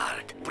 red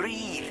card.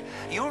 Breathe.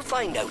 You'll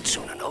find out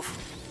soon enough.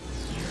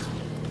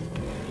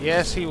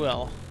 Yes, he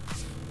will.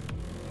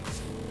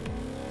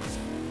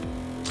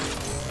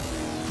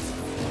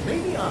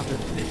 Maybe after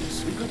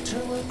this, we could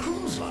tow a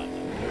cruise liner.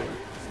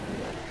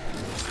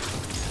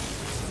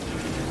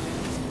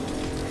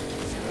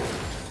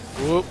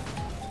 Whoop.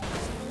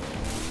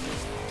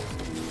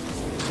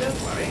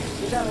 Don't worry,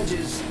 the damage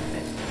is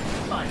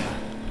minor.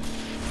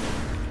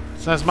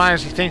 It's not as minor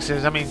as he thinks it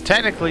is. I mean,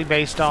 technically,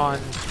 based on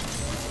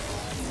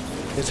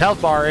his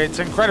health bar, it's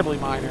incredibly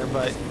minor,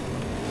 but...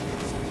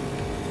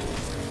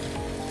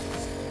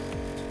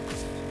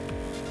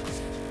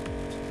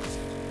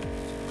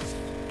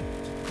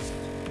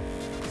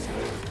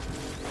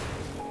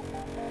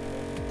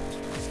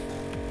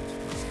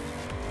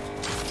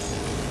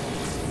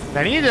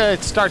 I need to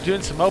start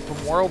doing some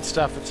open world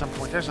stuff at some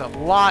point. There's a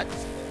lot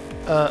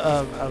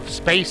of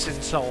space in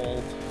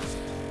Seoul.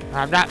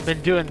 I've not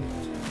been doing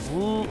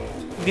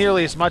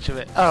nearly as much of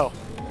it. Oh,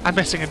 I'm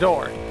missing a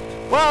door.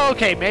 Well,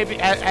 okay, maybe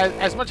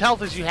as much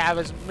health as you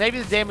have, maybe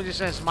the damage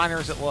isn't as minor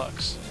as it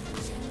looks.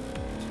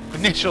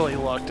 Initially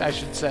looked, I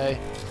should say.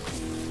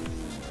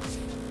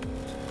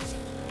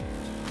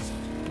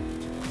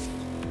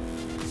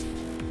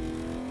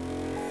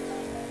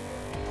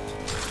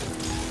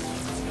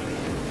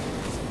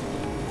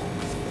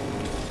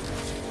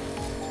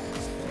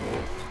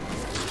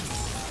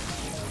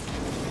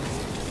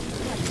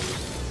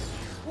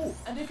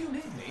 And if you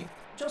need me,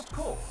 just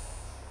call.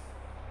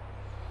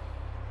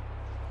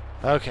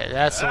 Okay,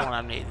 that's the one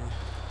I'm needing.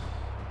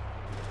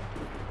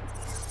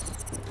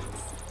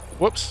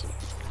 Whoops.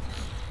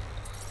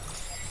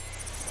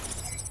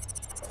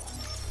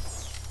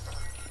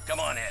 Come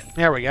on in.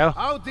 There we go.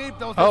 How deep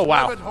does Oh, this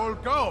wow. rabbit hole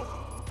go?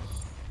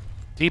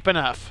 Deep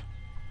enough.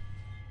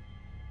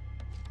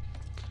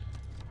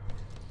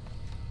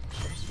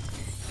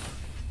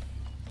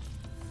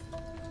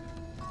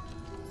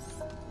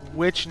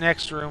 Which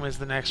next room is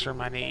the next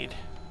room I need?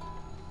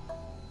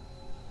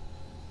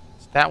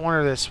 Is that one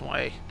or this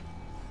way?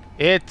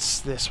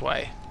 It's this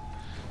way.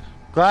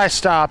 Glad I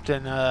stopped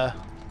and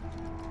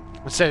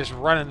instead of just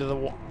running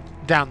to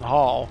down the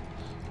hall.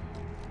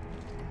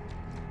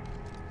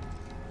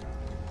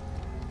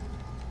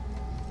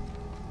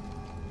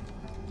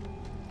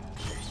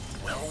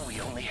 Well,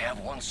 we only have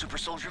one super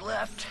soldier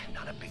left.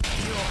 Not a big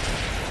deal.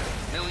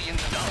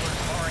 Millions of dollars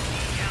of R&D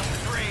down the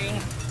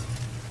drain.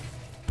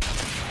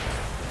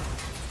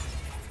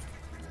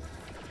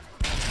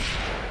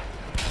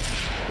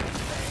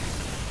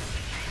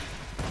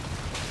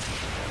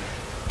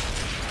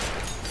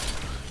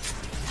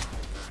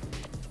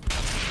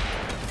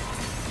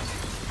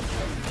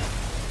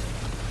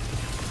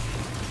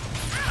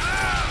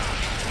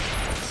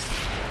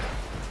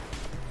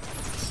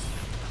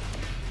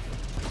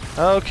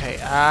 Okay,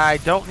 I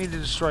don't need to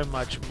destroy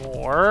much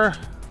more.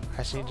 I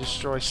just need to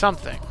destroy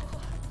something.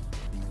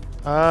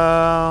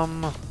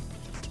 I'm not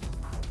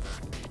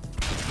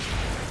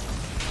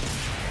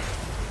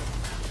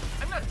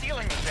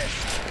dealing with this.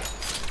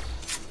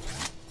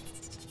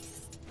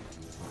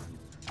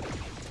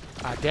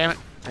 Ah, damn it.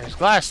 There's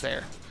glass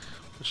there,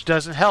 which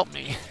doesn't help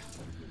me.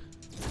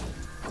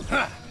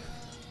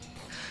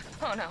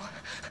 Oh no.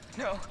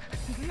 No.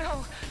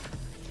 No.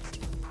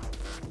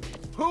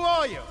 Who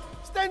are you?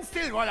 Stand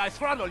still while I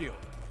throttle you.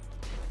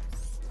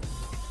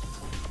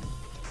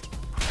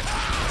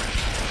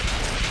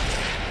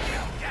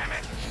 Damn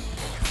it.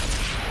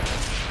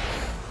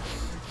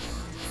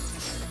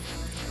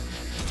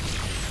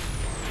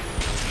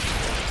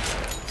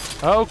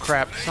 Oh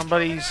crap,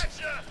 somebody's...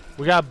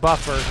 We got a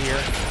buffer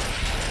here.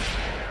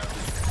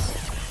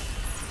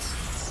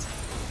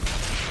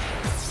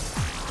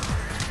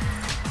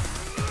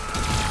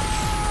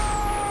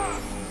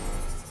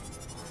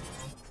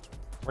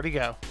 Where'd he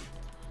go?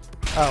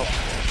 Oh.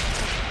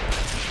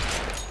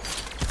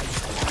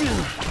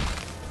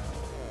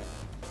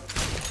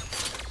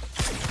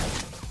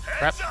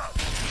 Crap.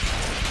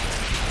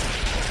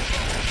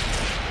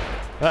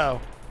 Uh-oh.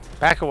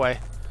 Back away.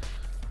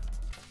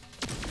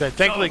 Good.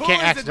 Thankfully, you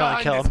can't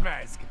accidentally kill him.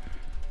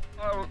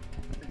 Oh,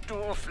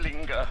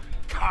 Dorflinger.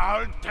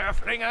 Karl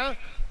Dörflinger?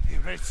 The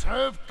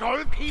reserve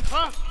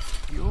goalkeeper?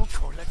 You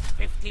collect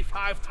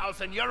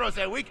 55,000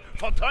 euros a week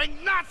for doing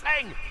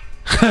nothing!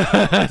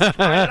 It's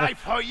my life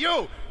for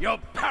you, you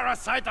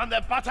parasite on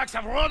the buttocks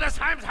of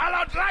Rudesheim's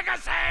hallowed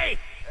legacy!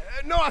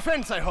 No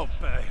offense, I hope,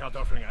 Herr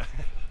Dörflinger.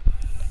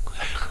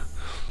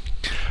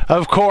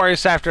 Of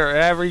course, after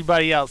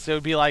everybody else, it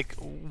would be like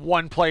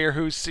one player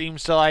who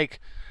seems to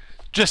like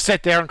just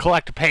sit there and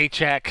collect a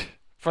paycheck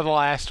for the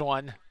last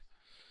one.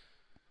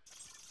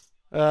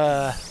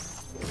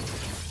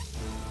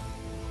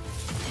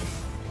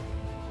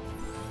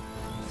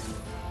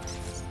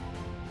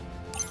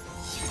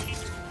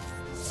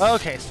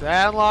 Okay, so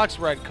that unlocks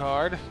red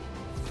card.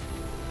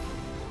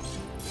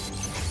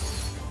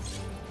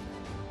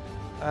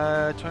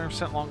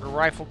 20% longer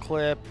rifle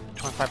clip,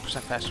 25%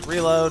 faster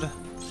reload.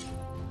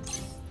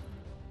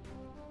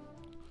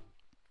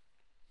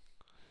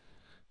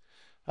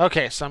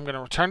 Okay, so I'm going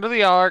to return to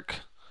the Ark.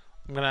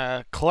 I'm going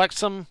to collect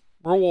some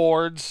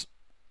rewards.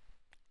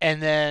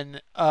 And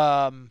then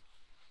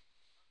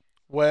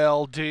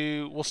we'll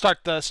start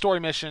the story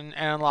mission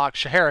and unlock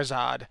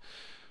Scheherazade,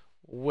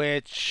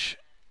 which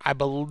I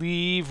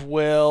believe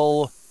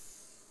will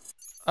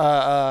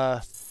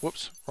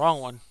whoops,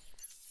 wrong one.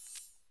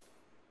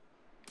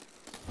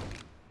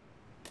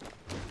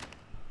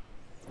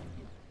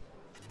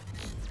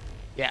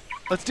 Yeah,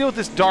 let's deal with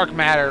this dark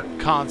matter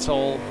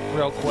console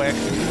real quick,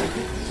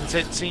 since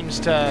it seems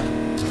to...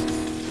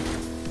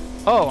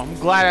 Oh, I'm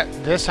glad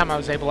this time I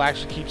was able to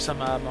actually keep some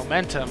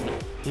momentum.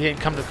 He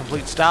didn't come to a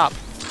complete stop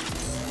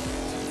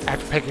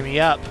after picking me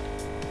up.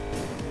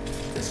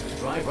 This could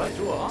drive right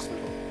to a hospital.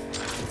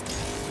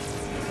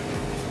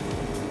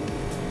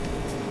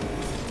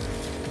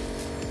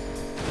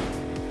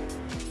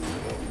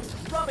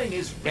 Rubbing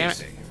is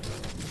racing.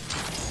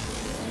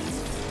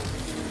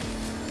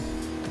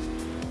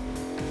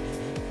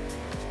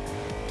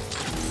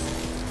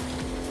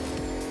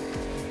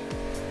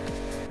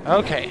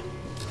 Okay.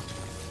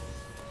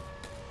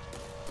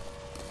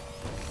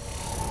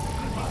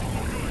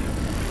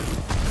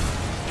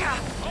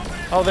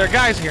 Oh, there are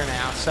guys here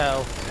now,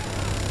 so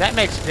that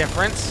makes a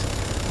difference.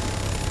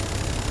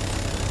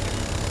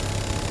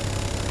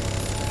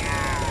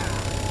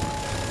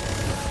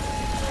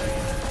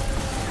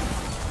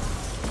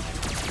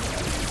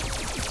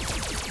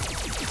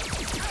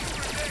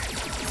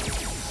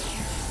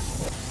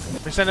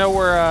 At least I know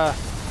where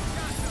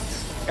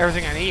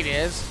everything I need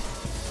is.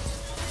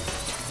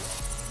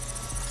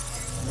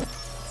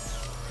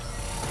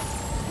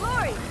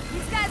 Glory,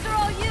 these guys are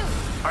all you.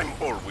 I'm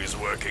always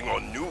working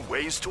on new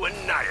ways to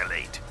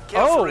annihilate.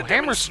 Oh,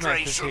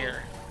 Hammersmith is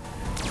here.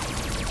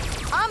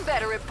 I'm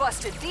better at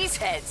busting these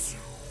heads.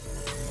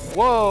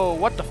 Whoa,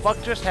 what the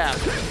fuck just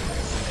happened?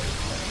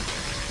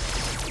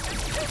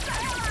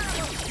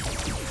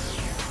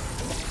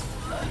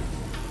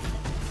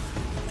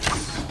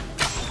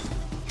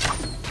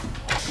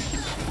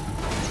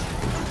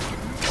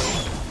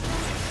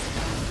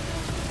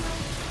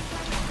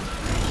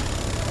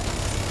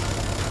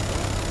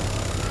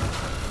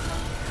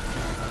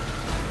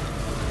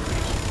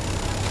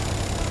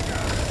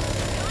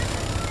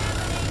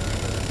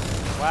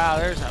 Wow,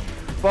 there's a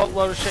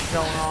boatload of shit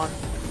going on.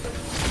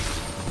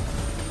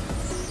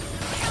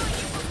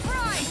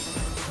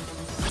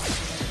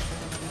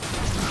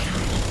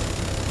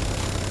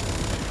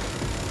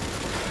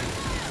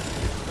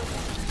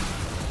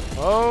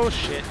 Oh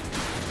shit.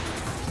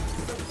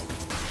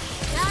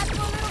 Time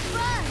for a little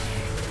fun.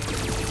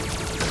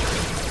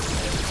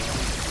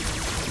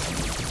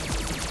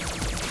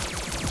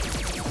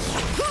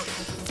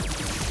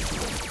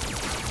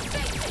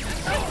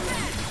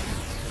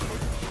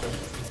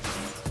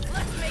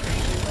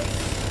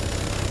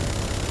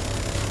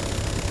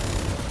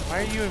 Why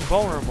are you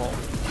invulnerable?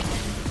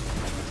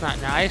 It's not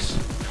nice.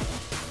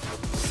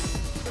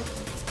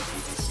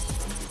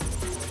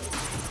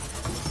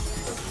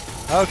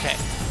 Okay.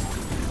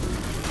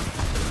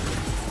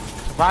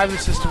 Survive the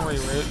system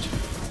reroute.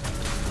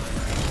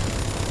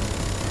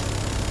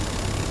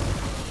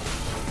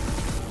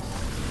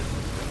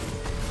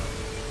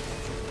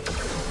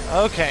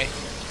 Okay.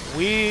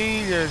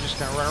 We are just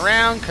gonna run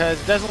around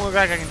because it doesn't look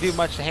like I can do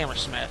much to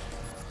Hammersmith.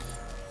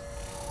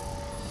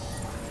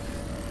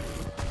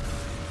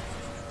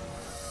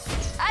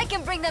 I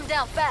can bring them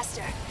down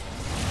faster.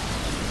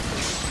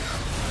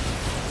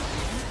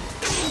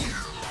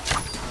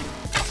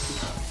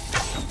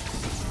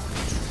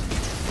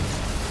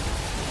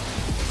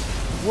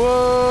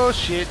 Whoa,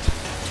 shit.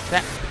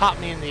 That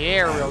popped me in the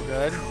air real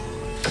good.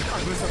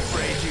 I was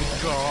afraid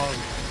you'd gone.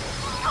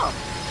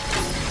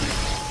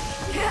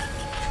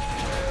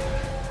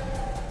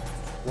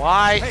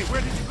 Why? Hey,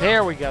 where did you go?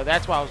 There we go.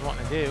 That's what I was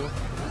wanting to do.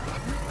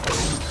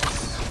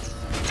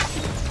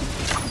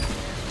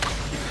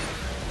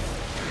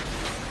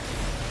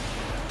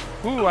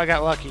 Ooh, I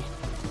got lucky.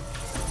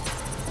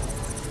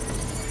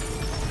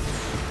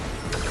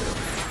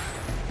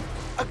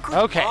 A good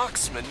Okay.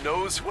 marksman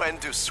knows when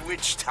to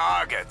switch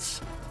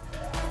targets.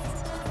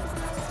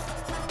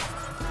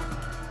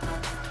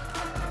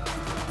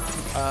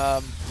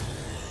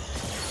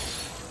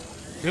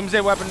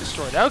 Doomsday weapon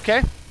destroyed.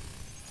 Okay.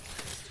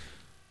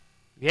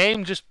 The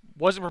game just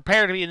wasn't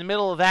prepared to be in the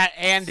middle of that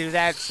and do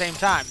that at the same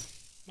time,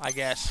 I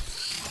guess.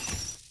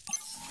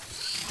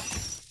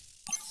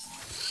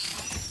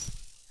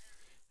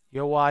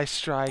 Yo-Wai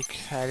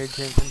Strike added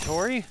to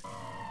inventory.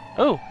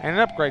 Oh, and an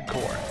upgrade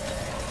core.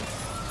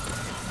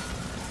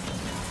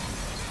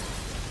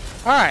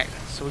 Alright,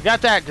 so we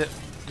got that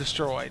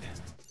destroyed.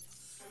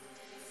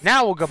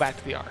 Now we'll go back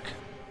to the Ark.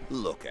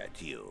 Look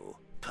at you.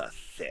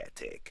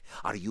 Pathetic.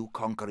 Are you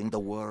conquering the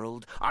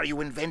world? Are you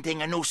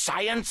inventing a new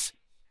science?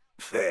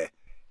 Feh.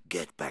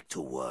 Get back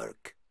to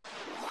work.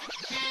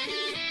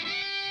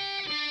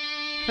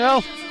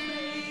 Well,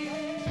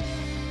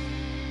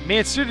 I mean,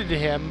 it's suited to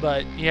him,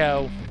 but, you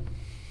know...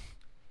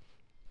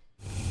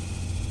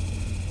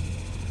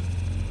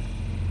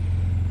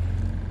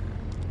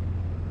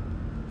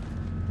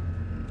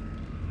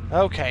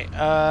 Okay,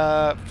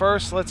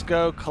 first let's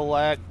go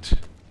collect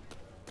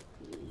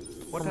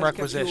some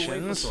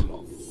requisitions.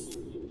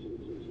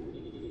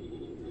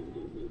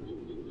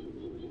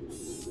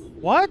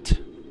 What?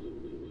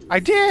 I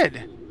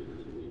did!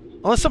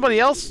 Unless somebody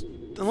else...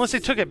 Unless they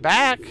took it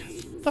back.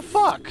 The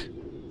fuck?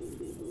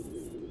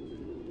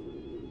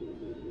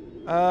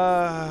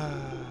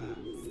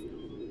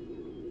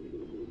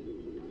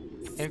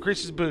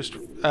 Increases boost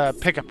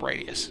pickup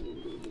radius.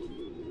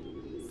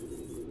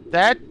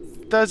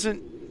 That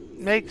doesn't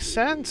make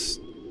sense.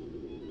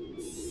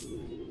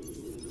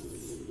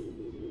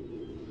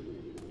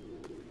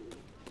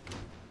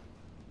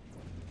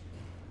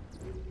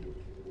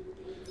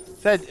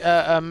 Said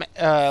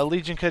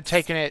Legion could have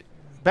taken it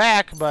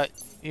back, but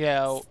you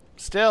know,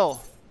 still,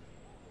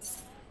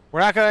 we're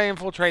not going to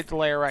infiltrate the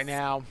lair right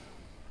now.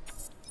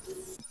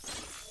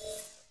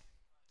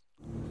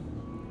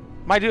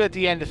 Might do it at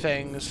the end of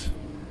things.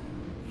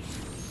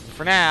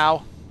 For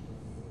now,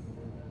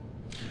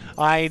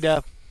 I'd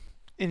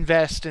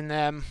invest in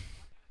them.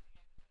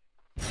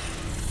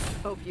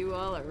 Hope you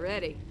all are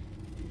ready.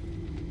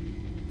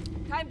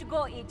 Time to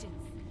go,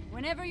 agents.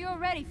 Whenever you're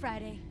ready,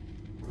 Friday.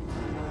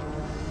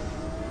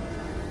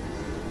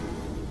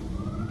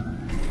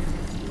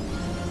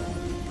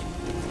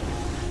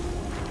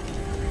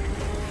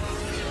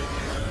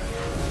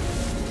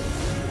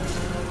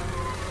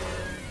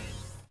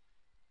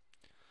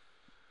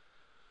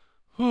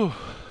 Whew.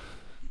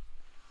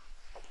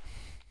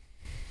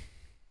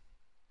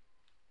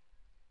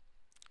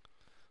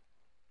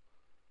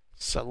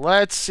 So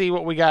let's see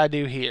what we gotta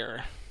do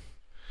here.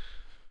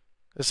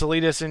 This will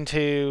lead us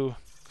into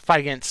fight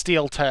against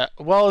Steel Toe.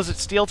 Well, is it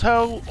Steel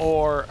Toe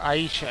or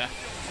Aisha?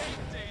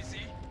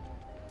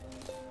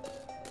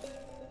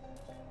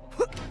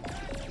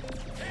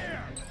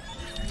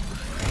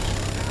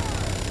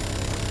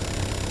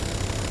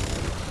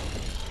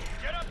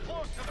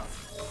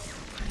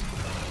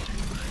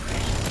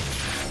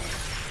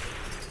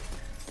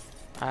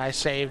 I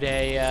saved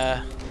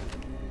a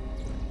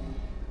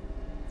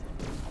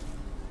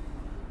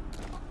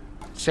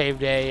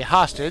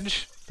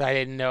hostage that I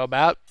didn't know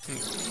about.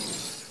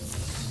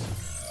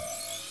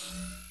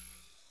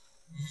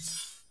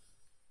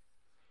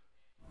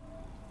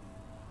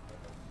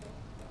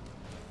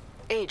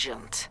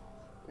 Agent,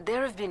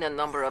 there have been a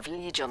number of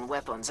Legion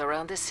weapons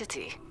around the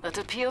city that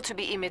appear to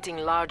be emitting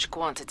large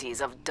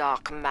quantities of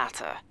dark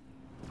matter.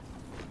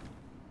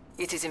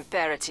 It is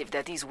imperative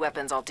that these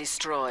weapons are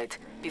destroyed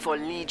before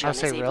Legion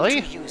is able to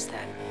use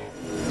them.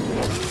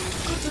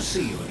 Good to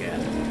see you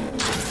again.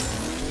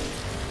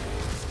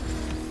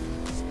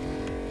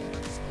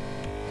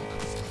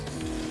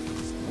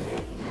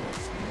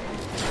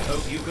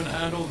 Hope you can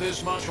handle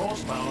this much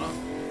horsepower.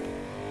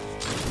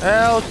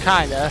 Well,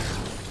 kinda.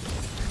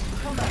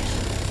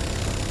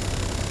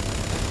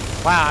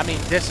 Wow, I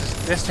mean,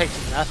 this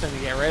takes nothing to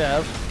get rid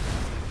of.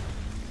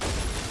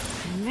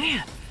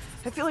 Man,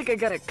 I feel like I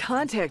got a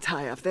contact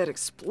high off that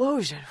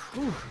explosion.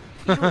 Whew.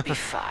 You'll be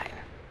fine.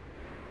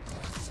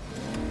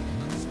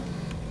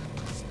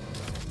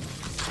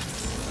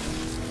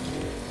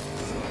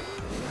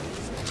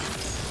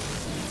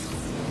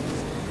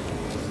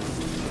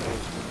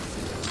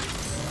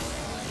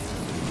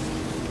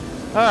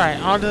 Alright,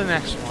 on to the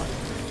next one.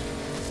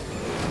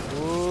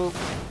 Whoop.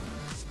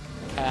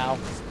 Ow.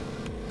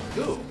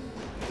 Cool.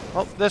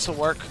 Well, this'll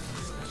work,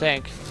 I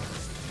think.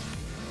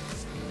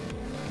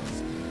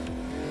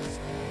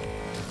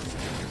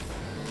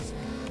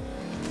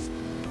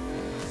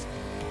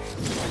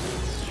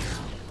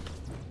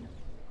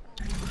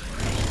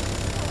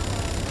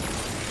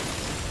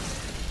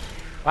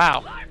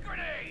 Wow.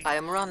 I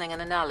am running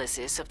an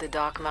analysis of the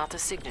dark matter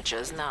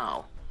signatures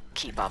now.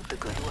 Keep up the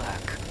good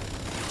work.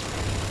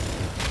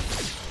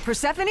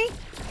 Persephone?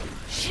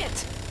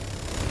 Shit!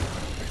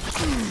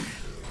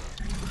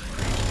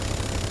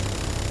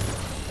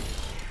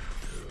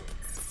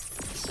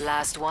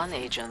 Last one,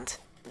 Agent.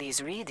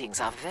 These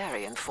readings are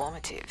very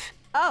informative.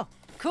 Oh,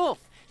 cool.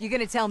 You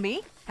gonna tell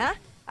me? Huh?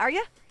 Are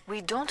ya?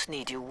 We don't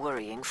need you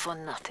worrying for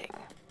nothing.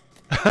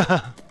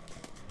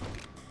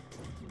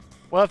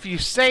 Well, if you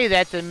say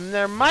that, then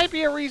there might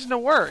be a reason to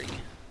worry.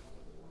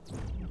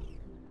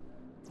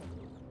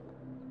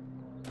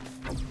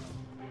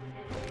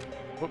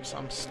 Whoops,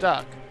 I'm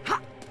stuck.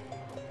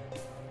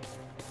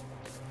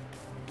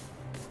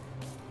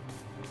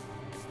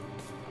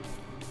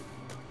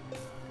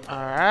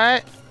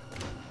 Alright.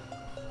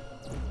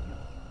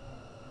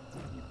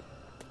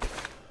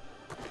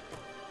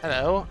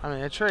 Hello, I'm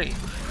in a tree.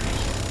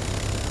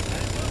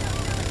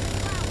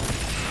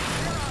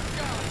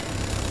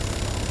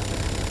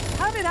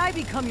 How did I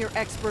become your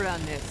expert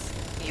on this?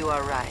 You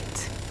are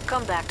right.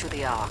 Come back to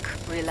the Ark.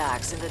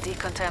 Relax in the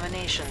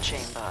decontamination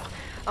chamber.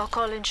 I'll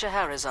call in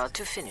Scheherazade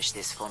to finish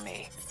this for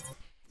me.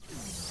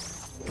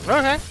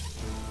 Okay.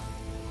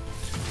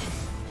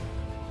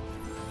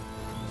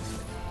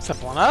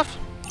 Simple enough.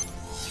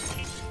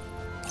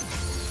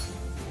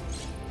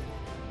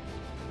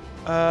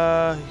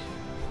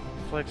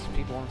 Flicks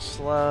people in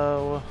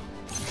slow.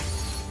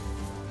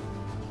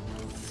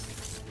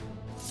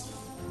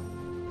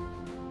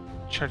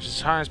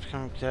 Charges harness,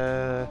 becoming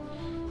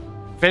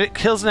if it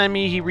kills an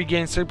enemy, he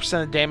regains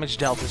 30% of damage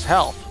dealt his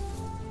health.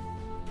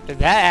 And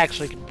that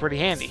actually can be pretty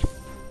handy.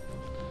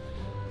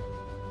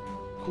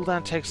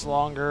 Cooldown takes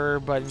longer,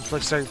 but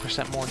inflicts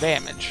 30% more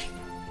damage.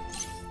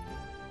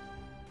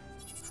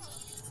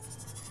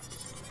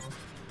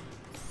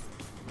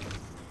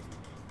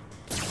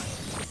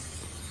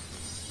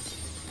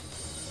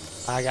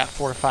 I got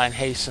Fortify and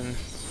Hasten.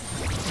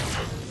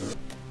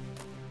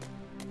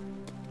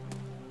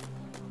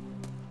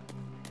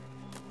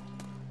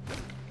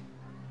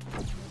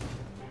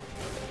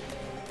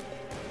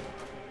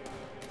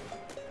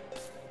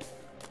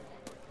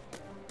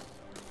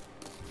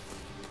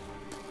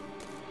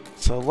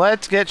 So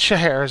let's get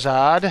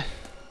Scheherazade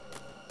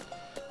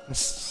and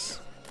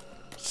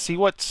see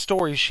what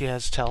stories she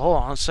has to tell. Hold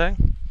on a sec.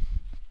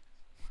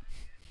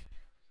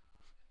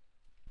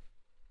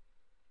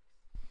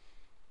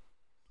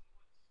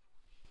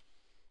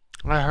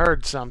 I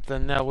heard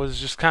something that was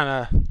just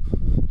kind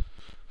of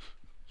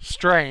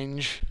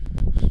strange.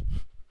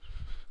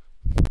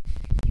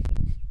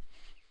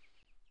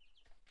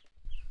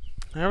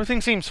 Everything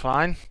seems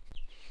fine.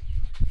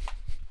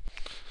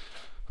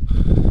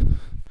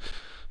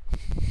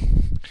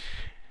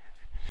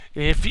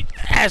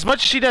 As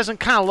much as she doesn't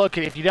kind of look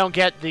at it, if you don't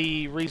get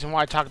the reason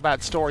why I talk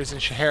about stories in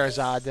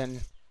Scheherazade,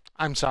 then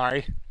I'm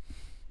sorry.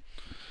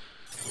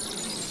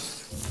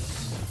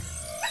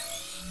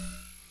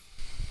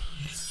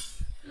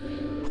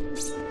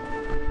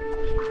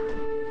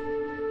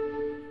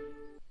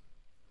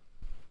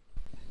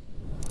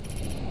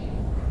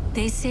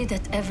 They say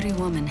that every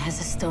woman has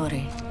a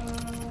story.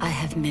 I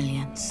have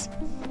millions.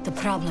 The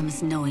problem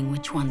is knowing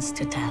which ones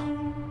to tell.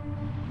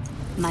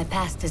 My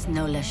past is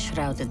no less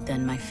shrouded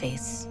than my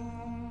face.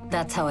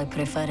 That's how I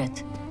prefer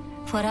it.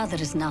 For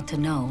others not to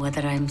know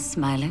whether I'm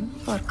smiling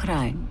or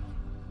crying.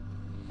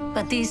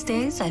 But these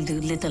days, I do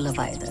little of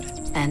either.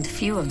 And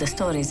few of the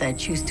stories I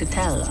choose to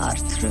tell are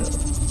true.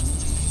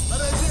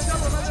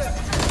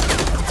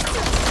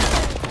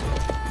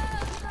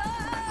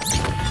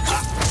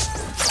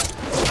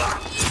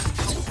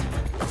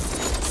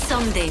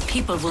 Someday,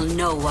 people will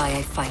know why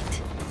I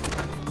fight.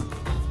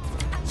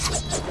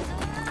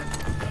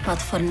 But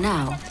for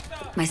now,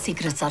 my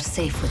secrets are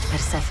safe with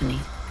Persephone.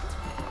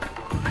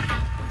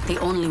 The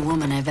only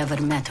woman I've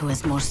ever met who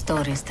has more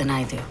stories than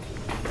I do.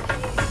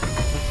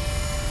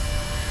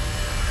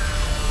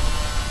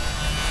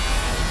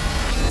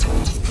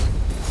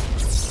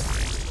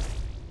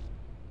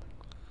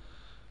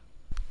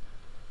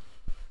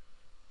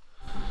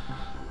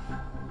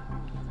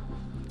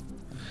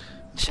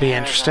 Be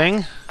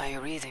interesting. Are you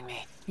reading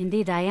me?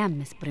 Indeed I am,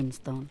 Miss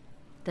Brimstone.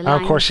 Oh,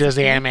 of course she has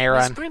the anime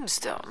run. Miss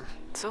Brimstone?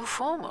 So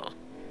formal.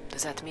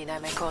 Does that mean I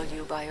may call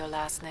you by your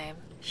last name?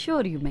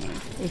 Sure you may,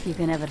 if you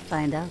can ever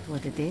find out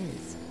what it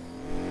is.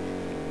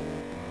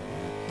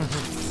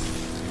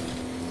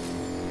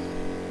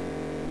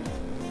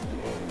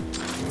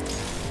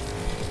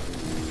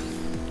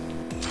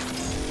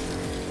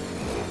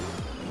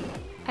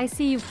 I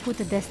see you've put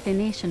a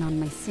destination on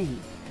my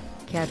scene.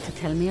 Care to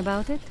tell me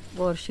about it,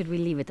 or should we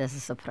leave it as a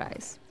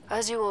surprise?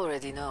 As you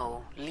already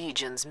know,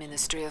 Legion's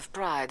Ministry of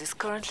Pride is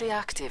currently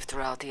active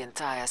throughout the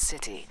entire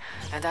city,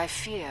 and I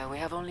fear we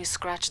have only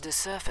scratched the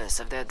surface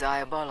of their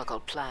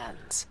diabolical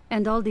plans.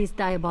 And all these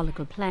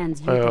diabolical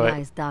plans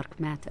utilize dark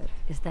matter,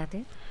 is that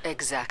it?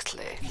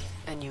 Exactly.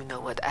 And you know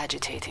what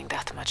agitating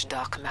that much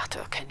dark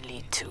matter can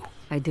lead to.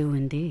 I do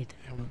indeed.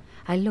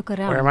 I look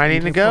around. Where am I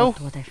needing to go?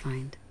 What I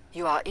find.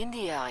 You are in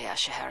the area,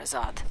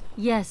 Scheherazade.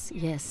 Yes,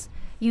 yes.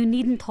 You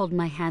needn't hold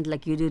my hand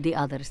like you do the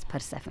others,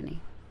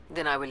 Persephone.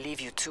 Then I will leave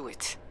you to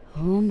it.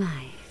 Oh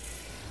my.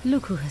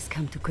 Look who has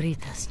come to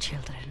greet us,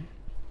 children.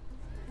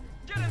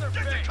 Get in their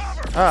face!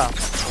 Oh.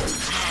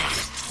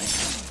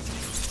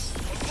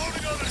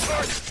 Loading on the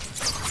target!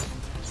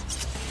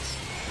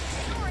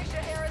 Sorry,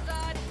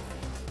 Scheherazade.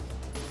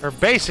 Her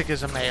basic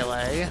is a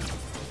melee.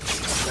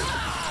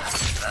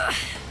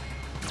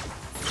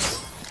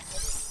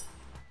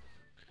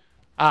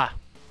 Ah.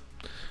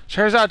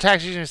 Scheherazade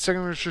attacks using a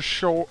signature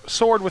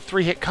sword with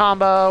 3-hit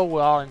combo,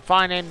 while in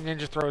fine aim,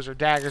 ninja throws her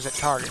daggers at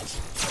targets.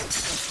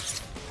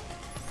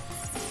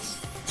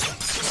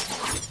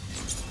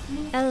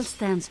 L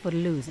stands for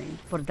losing,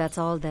 for that's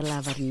all they'll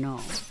ever know.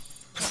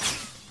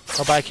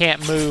 Oh, but I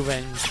can't move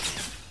and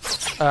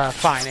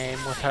fine aim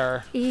with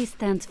her. E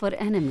stands for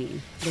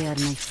enemy. They are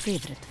my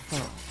favorite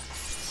foe.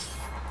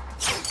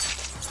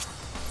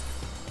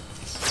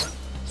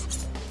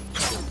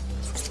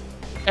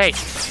 Hey,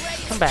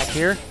 come back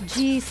here.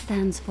 G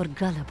stands for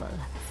gullible.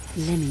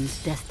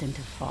 Lemmings destined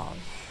to fall.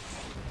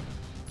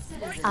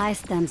 I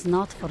stands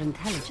not for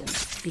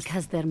intelligence,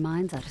 because their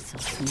minds are so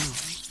small.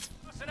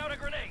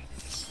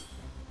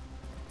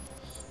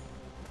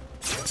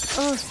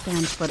 O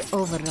stands for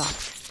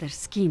overwrought. Their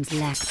schemes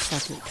lack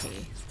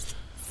subtlety.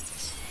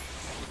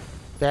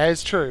 That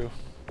is true.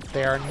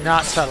 They are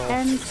not subtle.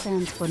 N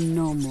stands for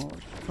no more,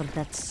 for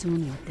that's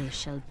soon what they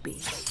shall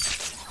be.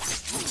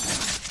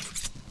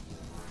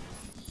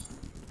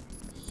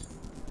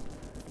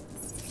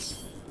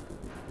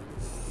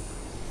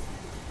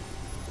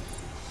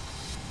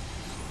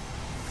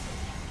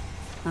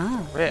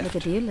 Ah, look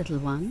at you, little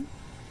one.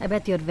 I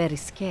bet you're very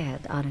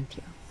scared, aren't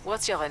you?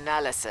 What's your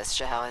analysis,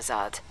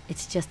 Scheherazade?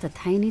 It's just a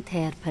tiny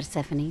tear,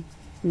 Persephone.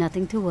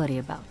 Nothing to worry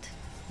about.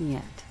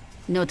 Yet.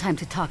 No time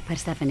to talk,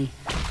 Persephone.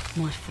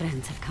 More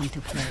friends have come to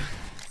play.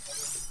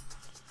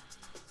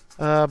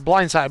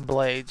 Blindside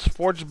blades.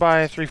 Forged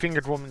by a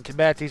three-fingered woman in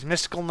Tibet, these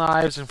mystical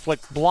knives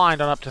inflict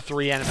blind on up to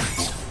 3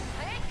 enemies.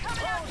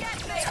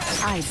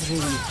 I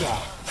dream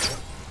death.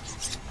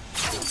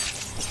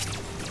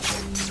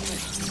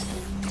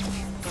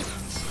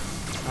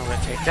 I'm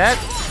gonna take that.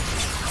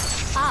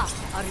 Ah,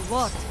 a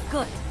reward.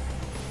 Good.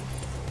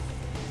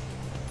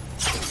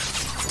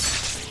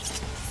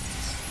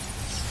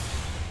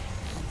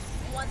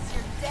 Once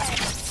you're dead,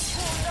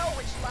 you'll know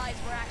which lies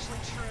were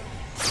actually true.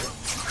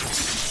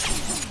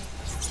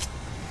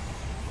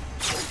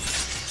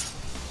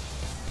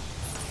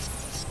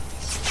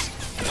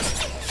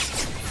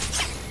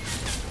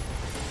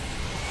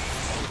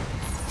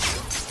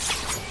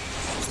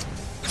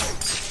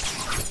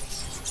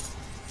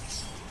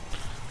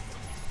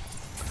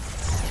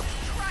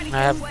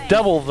 I have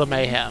double the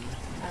mayhem.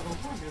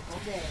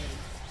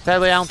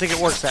 Sadly, I don't think it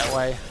works that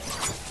way.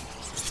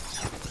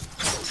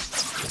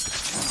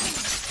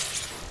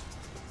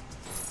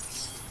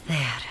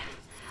 There.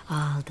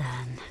 All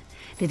done.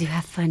 Did you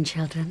have fun,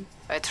 children?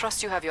 I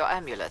trust you have your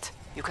amulet.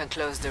 You can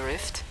close the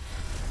rift.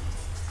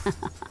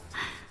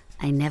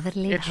 I never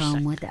leave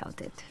home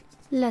without it.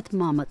 Let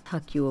Mama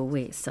tuck you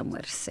away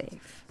somewhere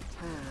safe.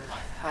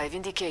 I have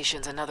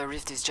indications another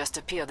rift has just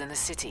appeared in the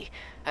city.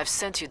 I've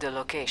sent you the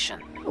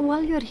location.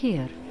 While you're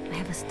here, I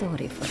have a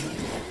story for you.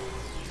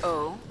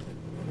 Oh?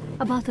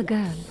 About a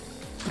girl.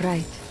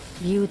 Bright,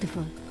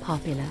 beautiful,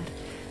 popular.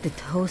 The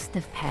toast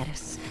of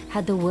Paris.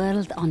 Had the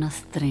world on a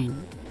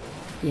string.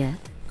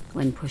 Yet,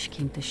 when push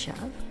came to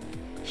shove,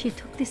 she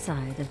took the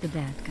side of the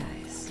bad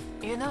guys.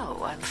 You know,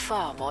 I'm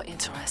far more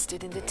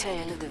interested in the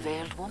tale of the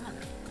Veiled Woman.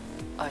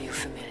 Are you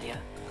familiar?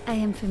 I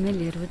am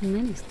familiar with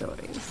many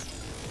stories.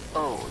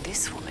 Oh,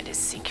 this woman is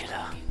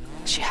singular.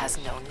 She has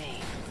no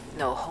name,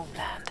 no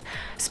homeland,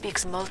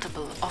 speaks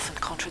multiple, often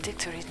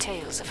contradictory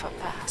tales of her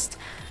past,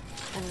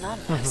 and none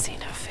have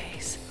seen her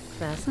face.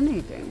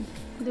 Fascinating.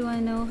 Do I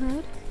know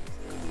her?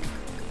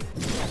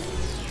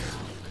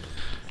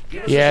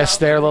 Yes,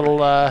 their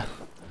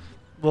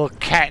little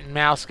cat and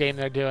mouse game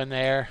they're doing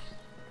there.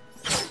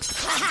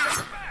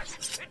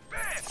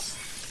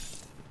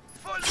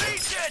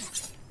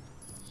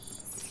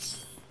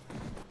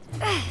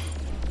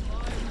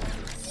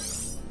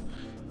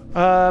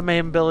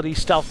 Mayhem ability,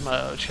 stealth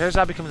mode.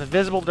 Scheherazade becomes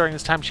invisible during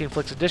this time. She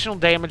inflicts additional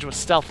damage with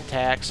stealth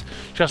attacks.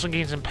 She also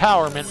gains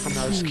empowerment from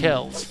those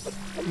kills.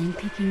 I'm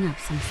picking up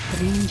some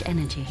strange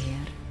energy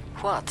here.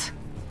 What?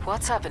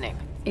 What's happening?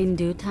 In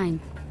due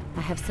time,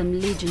 I have some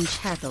Legion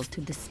chattel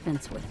to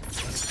dispense with.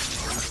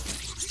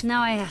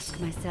 Now I ask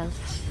myself,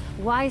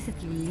 why is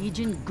it you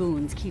Legion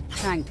goons keep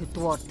trying to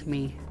thwart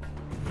me?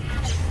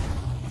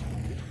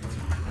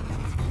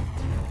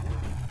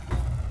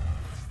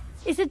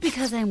 Is it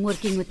because I'm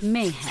working with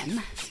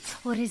Mayhem,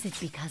 or is it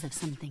because of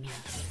something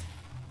else?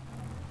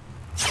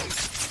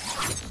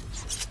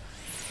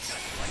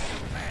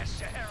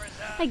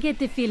 I get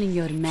the feeling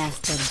your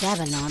master,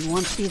 Davalon,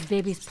 wants these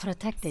babies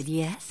protected,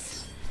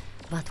 yes?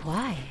 But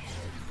why?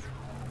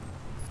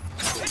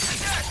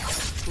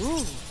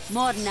 Ooh,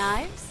 more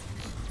knives?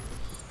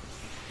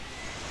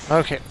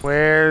 Okay,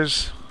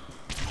 where's...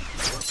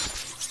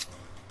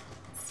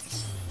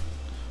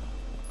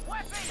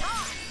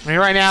 I mean,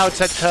 right now it's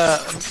set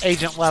to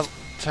agent level,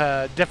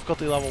 to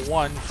difficulty level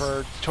 1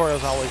 for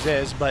tutorials always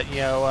is, but you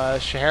know,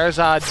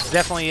 Scheherazade's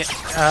definitely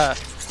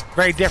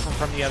very different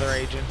from the other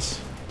agents.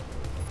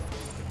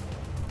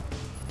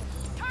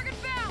 Target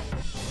found.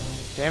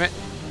 Damn it!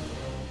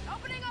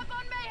 Opening up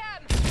on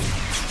Mayhem.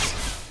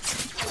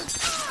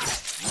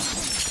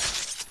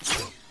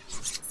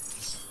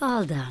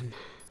 All done.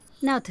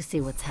 Now to see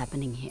what's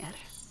happening here.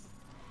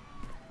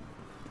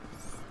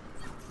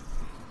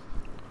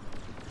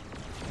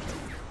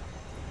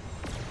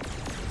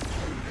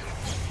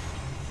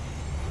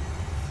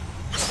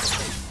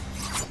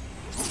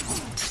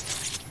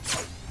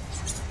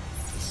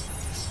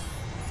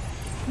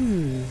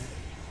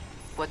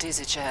 What is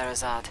it,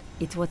 Scheherazade?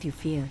 It's what you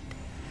feared.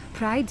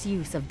 Pride's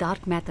use of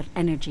dark matter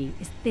energy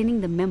is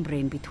thinning the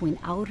membrane between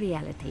our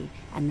reality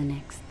and the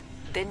next.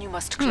 Then you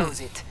must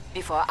close it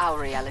before our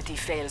reality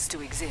fails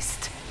to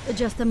exist.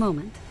 Just a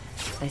moment.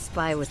 I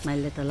spy with my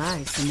little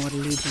eyes some more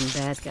Legion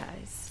bad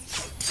guys.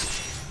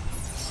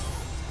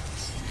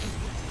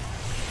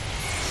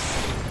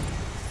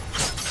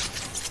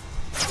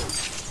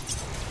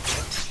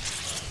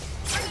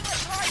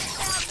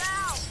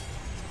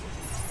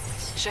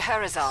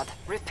 Scheherazade,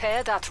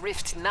 repair that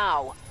rift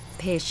now.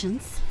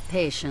 Patience,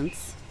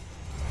 patience.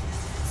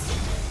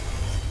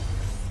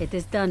 It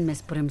is done,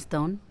 Miss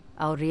Brimstone.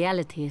 Our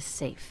reality is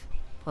safe.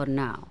 For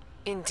now.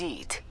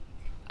 Indeed.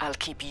 I'll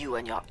keep you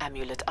and your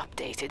amulet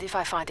updated if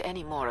I find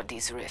any more of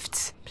these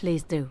rifts.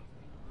 Please do.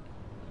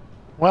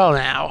 Well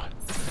now,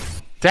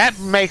 that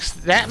makes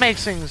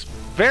things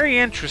very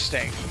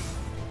interesting.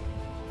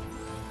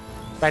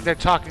 In fact, they're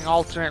talking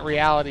alternate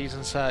realities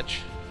and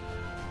such.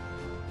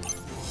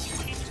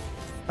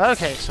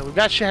 Okay, so we've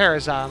got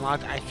Scheherazade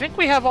unlocked. I think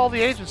we have all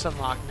the agents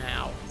unlocked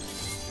now.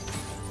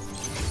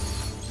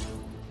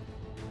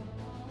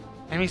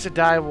 Enemies that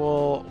die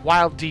will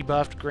wild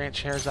debuffed grant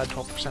Scheherazade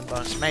 12%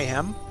 bonus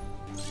mayhem.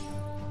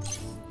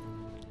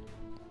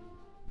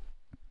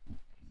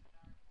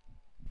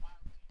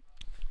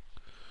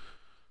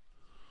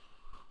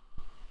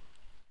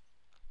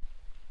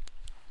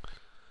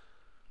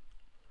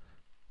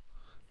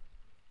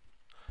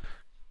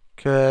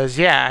 Cause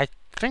yeah, I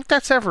think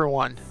that's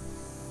everyone.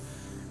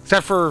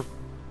 Except for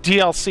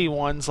DLC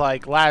ones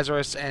like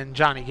Lazarus and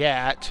Johnny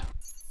Gat.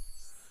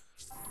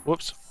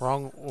 Whoops,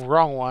 wrong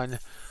one.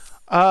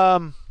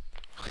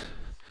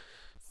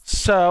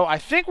 So I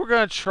think we're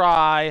gonna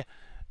try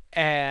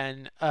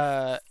an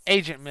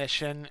agent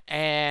mission,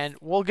 and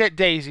we'll get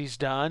Daisy's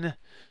done.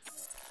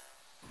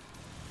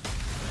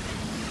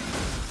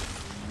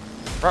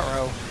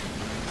 Ruh-roh.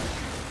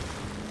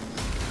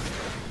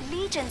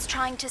 Legion's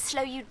trying to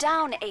slow you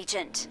down,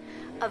 Agent.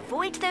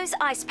 Avoid those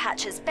ice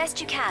patches best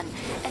you can,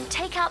 and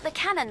take out the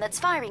cannon that's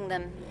firing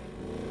them.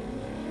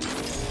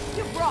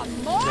 You brought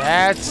more?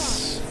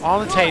 That's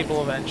on the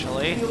table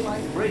eventually. Feel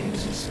like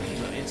rings in 6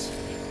 minutes.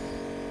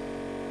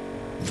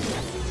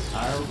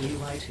 I'll be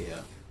right here.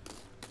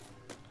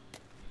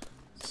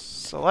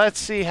 So let's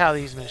see how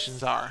these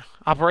missions are.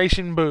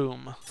 Operation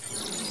Boom.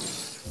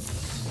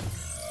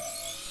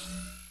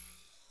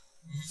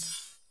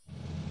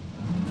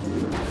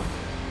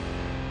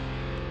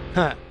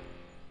 Huh.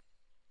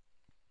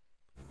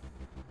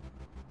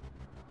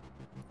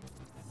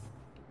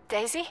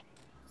 Daisy?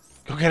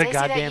 Go get a Daisy,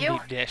 goddamn that you?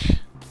 deep dish.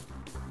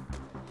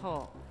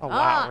 Oh,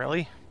 wow,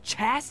 really?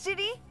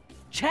 Chastity?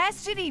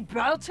 Chastity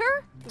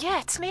Belter? Yeah,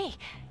 it's me.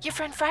 Your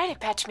friend Friday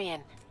patched me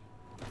in.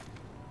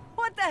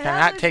 What the Can hell I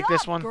not is take up,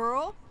 this one?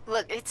 girl?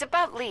 Look, it's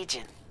about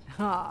Legion.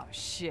 Oh,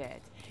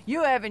 shit.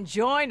 You haven't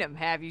joined them,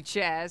 have you,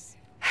 Chaz?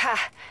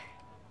 Ha!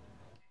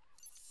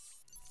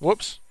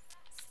 Whoops.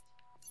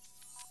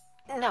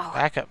 No.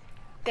 Back up.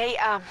 They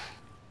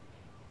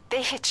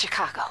hit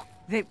Chicago.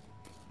 They...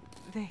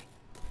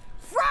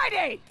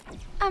 Friday!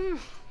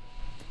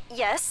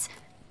 Yes?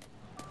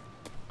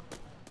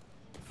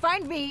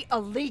 Find me a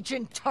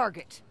Legion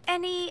target.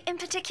 Any in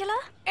particular?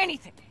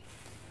 Anything.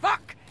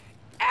 Fuck!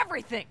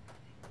 Everything!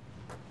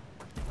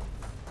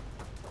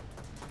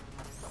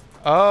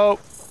 Oh.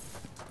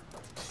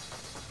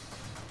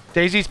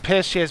 Daisy's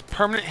pissed. She has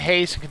permanent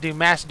haste and can do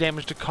massive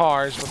damage to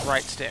cars with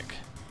right stick.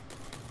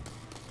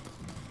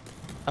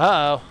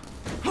 Uh-oh.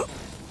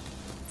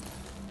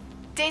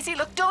 Daisy,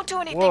 look, don't do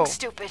anything Whoa.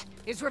 stupid.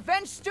 Is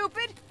revenge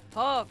stupid?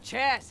 Oh,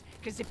 Chaz,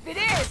 because if it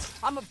is,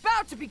 I'm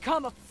about to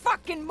become a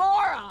fucking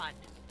moron!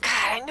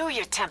 God, I knew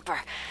your temper.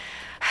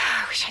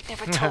 I wish I'd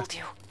never told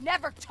you.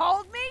 Never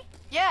told me?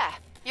 Yeah,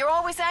 you're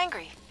always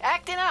angry,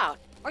 acting out.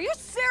 Are you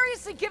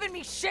seriously giving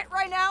me shit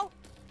right now?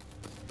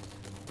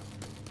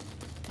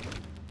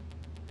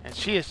 And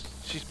she's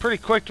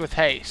pretty quick with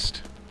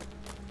haste.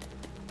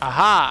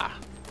 Aha!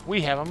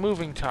 We have a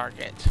moving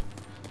target.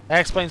 That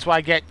explains why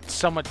I get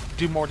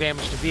do more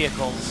damage to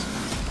vehicles.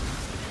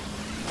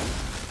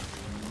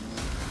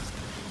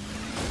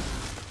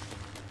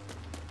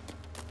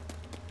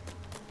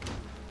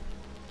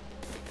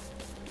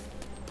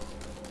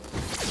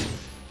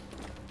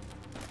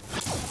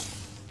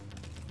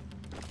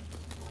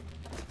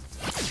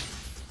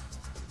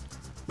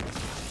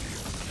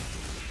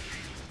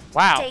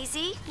 Wow.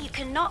 Daisy, you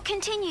cannot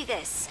continue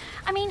this.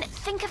 I mean,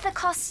 think of the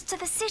costs to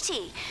the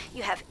city.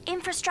 You have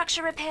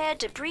infrastructure repair,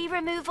 debris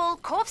removal,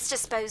 corpse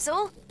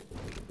disposal.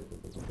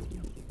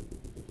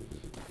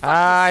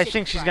 I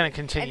think she's going to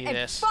continue and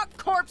this. Fuck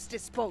corpse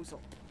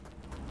disposal.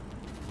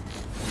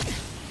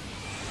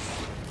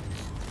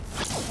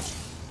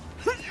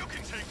 You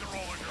can take the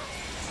roller,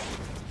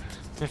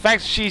 girl. In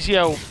fact, she's,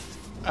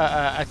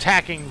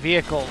 attacking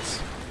vehicles.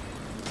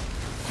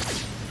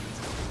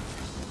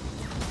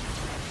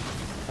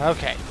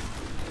 Okay.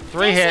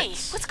 3 Daisy,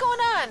 hits. what's going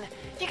on?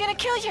 You're gonna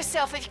kill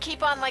yourself if you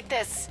keep on like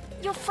this.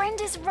 Your friend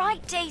is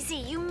right, Daisy.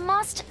 You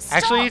must stop.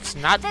 Actually, it's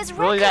not There's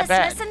really that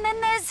bad. recklessness, and then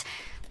there's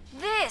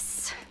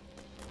this.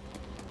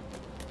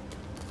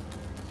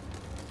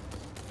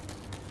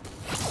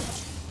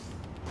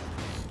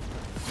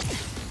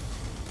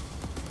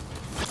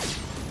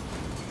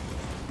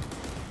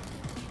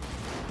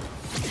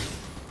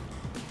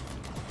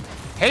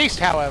 Haste,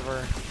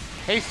 however.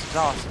 Haste is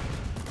awesome.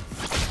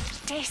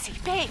 Daisy,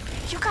 babe,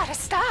 you gotta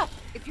stop.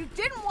 If you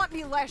didn't want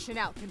me lashing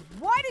out, then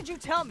why did you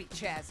tell me,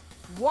 Chaz?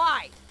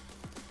 Why?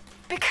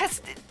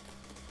 Because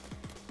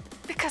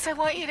I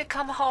want you to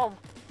come home.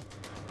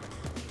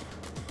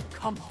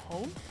 Come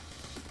home?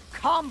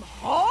 Come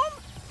home?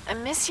 I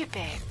miss you,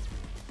 babe.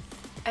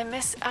 I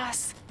miss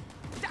us.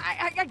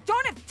 I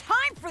don't have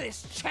time for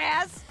this,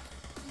 Chaz.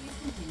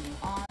 Continue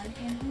on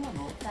in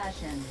normal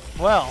fashion.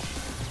 Well,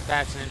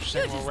 that's an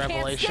interesting You little just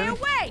revelation. can't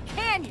stay away,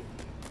 can you?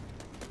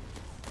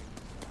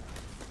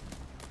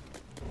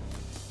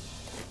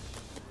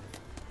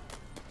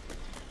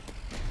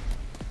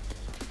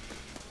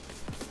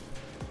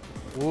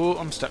 Ooh,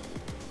 I'm stuck.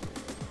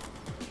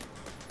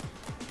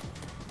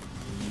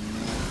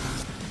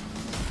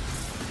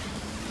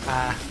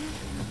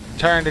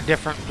 Turned a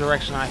different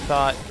direction I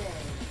thought.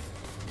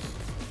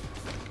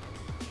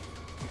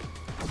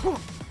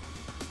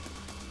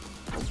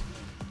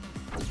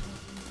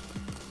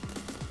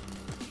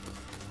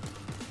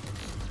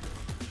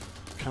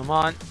 Come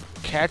on,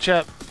 catch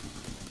up.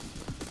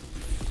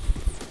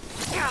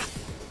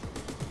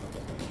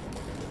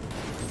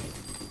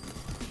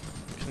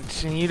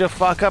 Continue to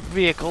fuck up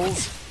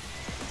vehicles.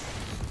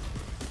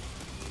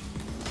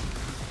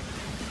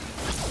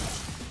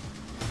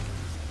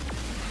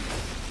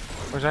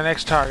 Where's our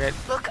next target?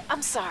 Look,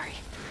 I'm sorry.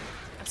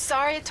 I'm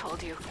sorry I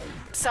told you.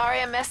 I'm sorry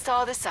I messed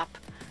all this up.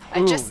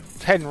 Ooh,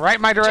 it's heading right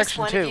my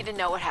direction, just wanted you to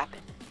know what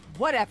happened.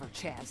 Whatever,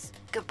 Chaz.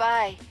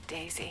 Goodbye,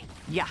 Daisy.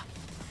 Yeah,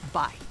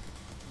 bye.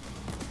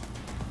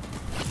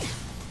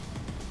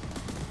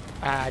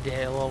 I did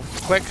it a little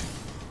quick.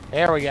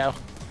 There we go.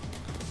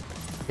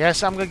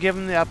 Yes, I'm going to give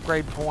him the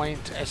upgrade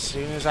point as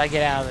soon as I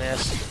get out of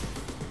this.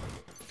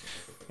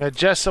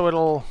 Just so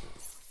it'll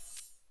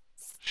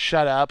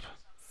shut up.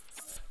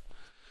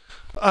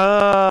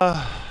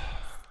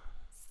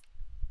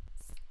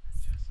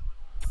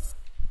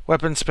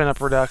 Weapon spin up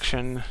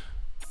reduction.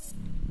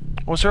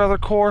 What's our other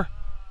core?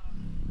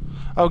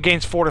 Oh,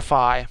 gains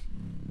fortify.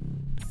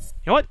 You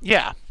know what?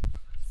 Yeah.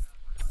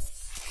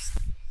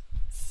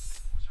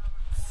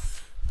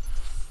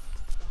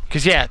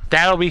 Because, yeah,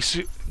 that'll be...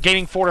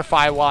 Gaining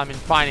fortify while I'm in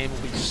fine aim will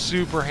be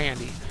super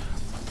handy.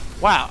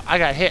 Wow, I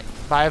got hit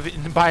by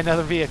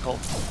another vehicle.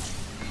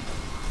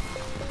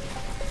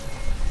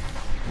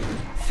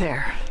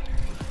 There.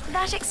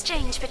 That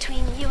exchange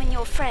between you and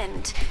your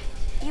friend,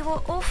 you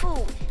were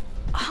awful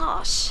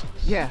harsh.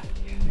 Yeah,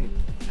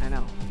 I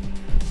know.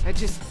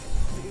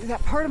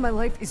 That part of my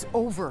life is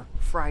over,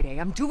 Friday.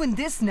 I'm doing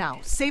this now,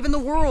 saving the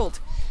world.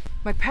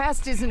 My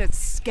past isn't a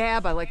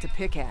scab I like to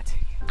pick at.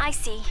 I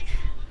see.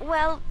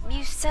 Well,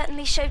 you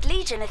certainly showed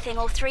Legion a thing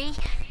or three.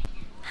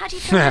 How do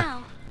you feel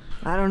now?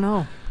 I don't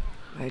know.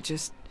 I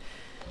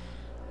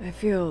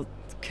feel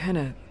kind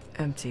of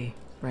empty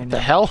right now.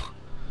 The hell?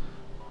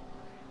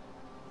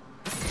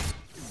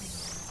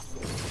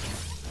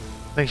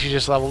 I think she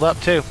just leveled up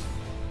too.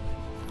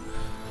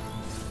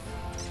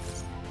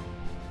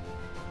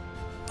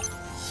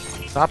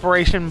 It's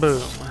Operation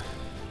Boom.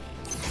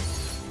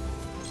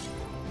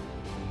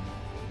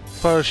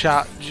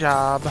 Photoshop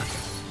job.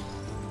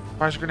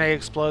 Fires a grenade,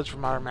 explodes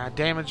from automatic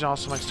damage, and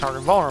also makes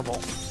target vulnerable.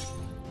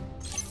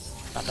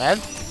 Not bad.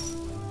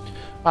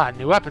 Ah,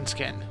 new weapon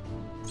skin.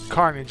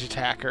 Carnage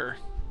Attacker.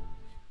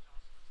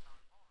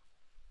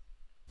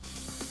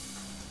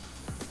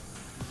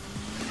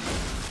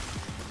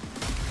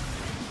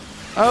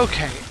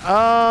 Okay,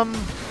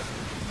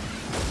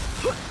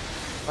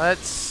 let's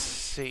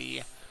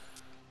see.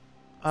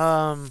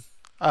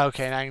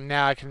 Okay,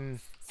 now I can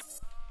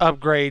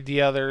upgrade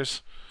the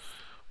others.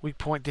 Weak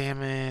point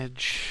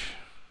damage.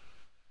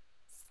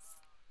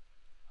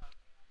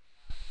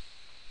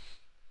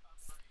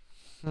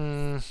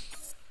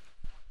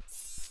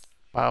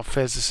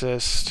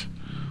 Biophysicist.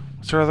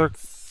 What's her other?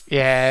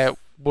 Yeah, it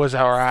was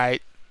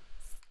alright.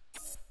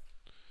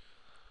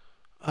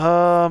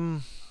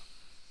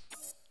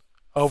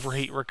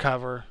 Overheat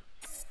recover.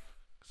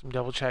 Some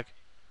double check.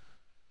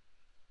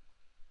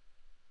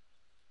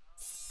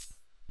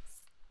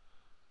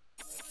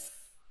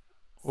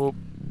 Whoop.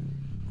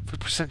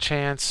 50%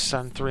 chance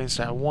on 3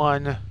 instead of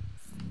 1.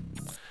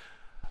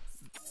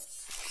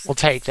 We'll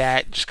take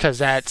that just because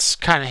that's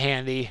kind of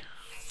handy.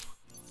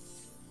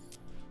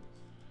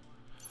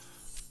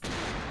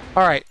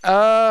 Alright,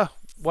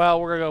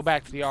 well, we're gonna go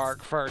back to the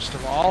Ark first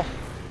of all.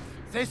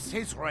 This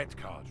is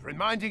Redcard,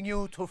 reminding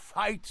you to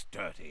fight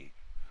dirty.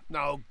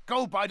 Now,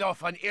 go bite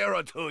off an ear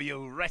or two,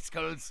 you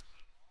rascals.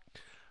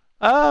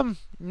 Not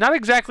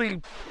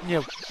exactly,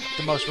 the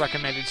most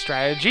recommended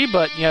strategy,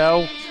 but, if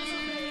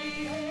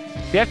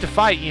you have to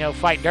fight,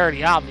 fight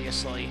dirty,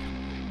 obviously.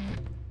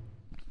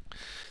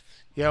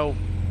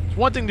 It's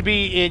one thing to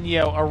be in,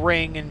 a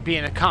ring and be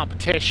in a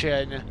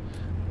competition.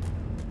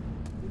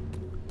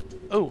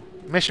 Ooh.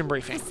 Mission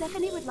briefing.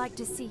 Persephone would like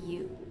to see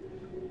you.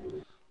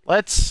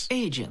 Let's...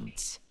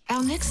 Agent,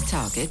 our next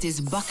target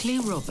is Buckley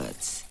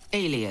Roberts,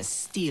 alias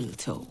Steel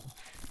Toe.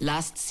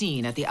 Last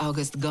seen at the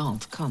August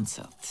Gaunt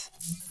concert.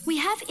 We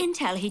have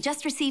intel he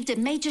just received a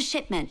major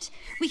shipment.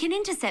 We can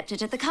intercept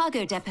it at the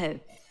cargo depot.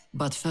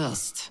 But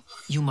first,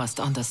 you must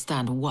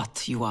understand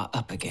what you are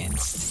up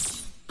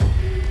against. So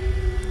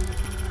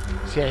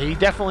yeah, he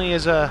definitely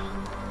is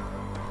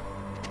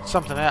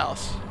something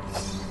else.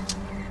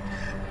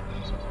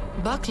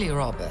 Buckley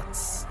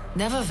Roberts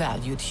never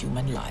valued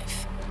human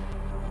life.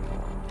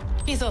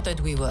 He thought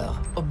that we were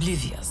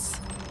oblivious,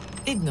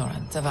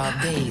 ignorant of our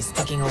days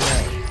ticking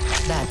away,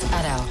 that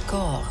at our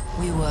core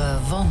we were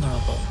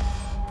vulnerable,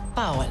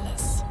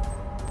 powerless.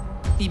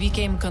 He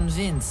became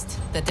convinced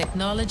that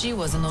technology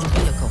was an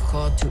umbilical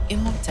cord to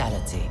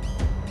immortality.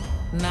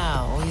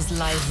 Now his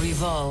life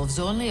revolves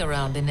only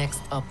around the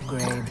next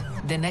upgrade,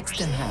 the next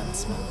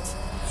enhancement.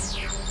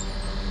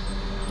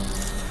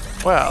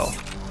 Well.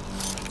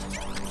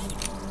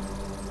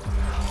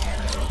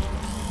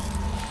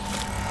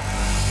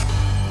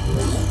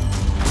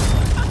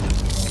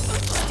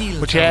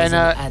 Steel is an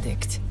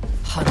addict,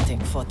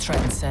 hunting for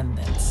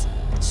transcendence.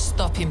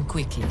 Stop him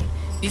quickly,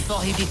 before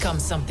he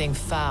becomes something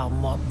far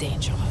more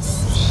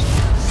dangerous.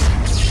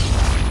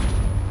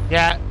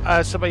 Yeah,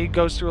 somebody who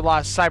goes through a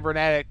lot of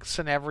cybernetics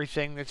and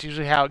everything. That's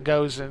usually how it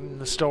goes in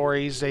the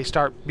stories. They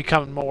start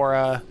becoming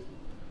more,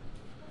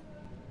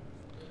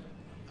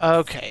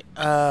 Okay,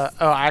 oh,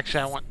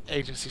 actually I want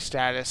agency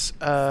status.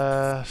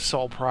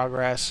 Soul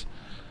progress.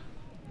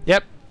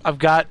 Yep, I've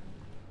got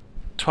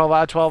 12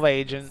 out of 12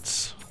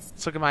 agents.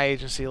 Let's look at my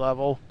agency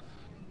level.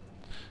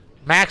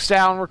 Maxed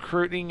out on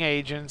recruiting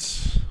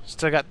agents.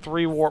 Still got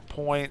 3 warp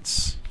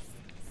points.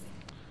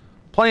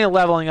 Plenty of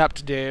leveling up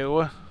to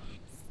do.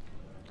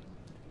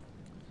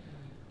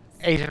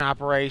 Agent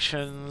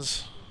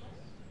operations.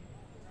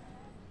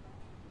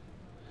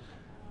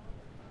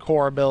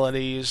 Core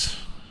abilities.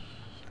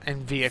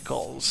 And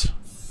vehicles.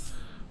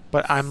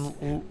 But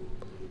I'm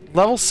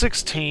level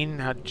 16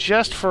 now,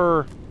 just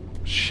for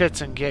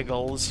shits and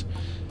giggles.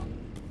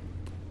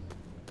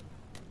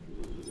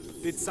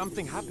 Did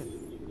something happen?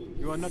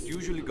 You are not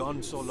usually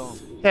gone so long.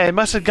 Yeah, he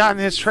must have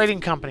gotten his trading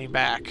company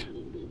back.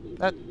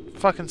 That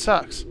fucking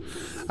sucks.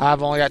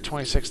 I've only got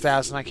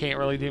 26,000. I can't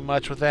really do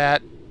much with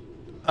that.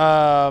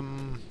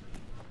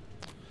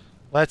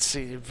 Let's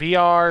see.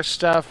 VR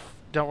stuff.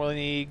 Don't really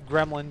need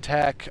Gremlin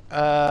tech.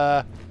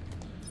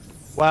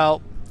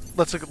 Well,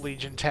 let's look at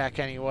Legion tech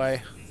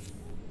anyway.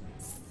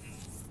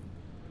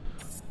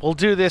 We'll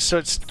do this so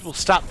it will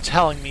stop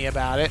telling me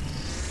about it.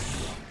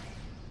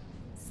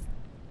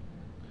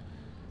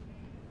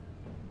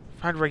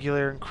 Find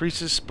regulator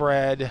increases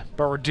spread,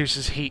 but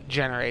reduces heat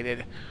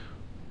generated.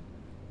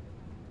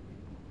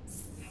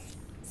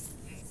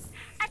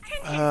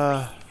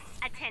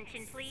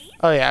 Attention, please.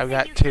 Oh yeah, I've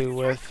got 2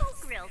 with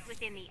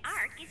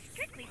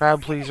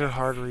crowd pleaser,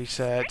 hard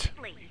reset.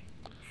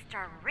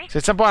 So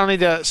at some point I'll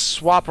need to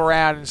swap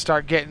around and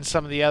start getting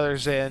some of the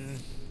others in,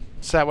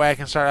 so that way I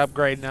can start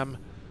upgrading them.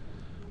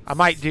 I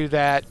might do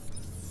that.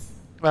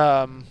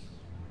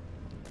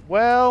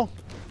 Well,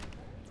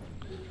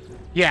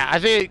 yeah, I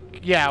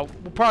think, yeah,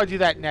 we'll probably do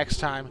that next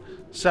time.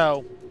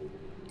 So,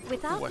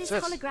 without this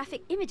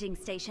holographic imaging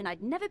station,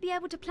 I'd never be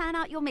able to plan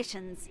out your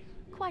missions.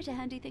 Quite a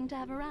handy thing to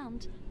have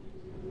around.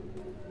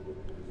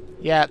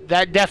 Yeah,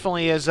 that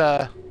definitely is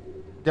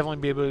definitely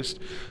be a boost.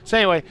 So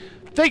anyway,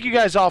 thank you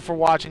guys all for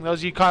watching. Those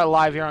of you caught it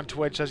live here on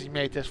Twitch, those of you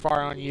made it this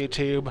far on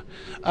YouTube.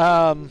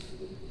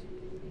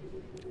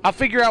 I'll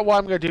figure out what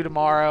I'm going to do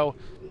tomorrow.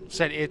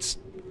 Said it's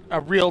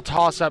a real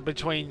toss-up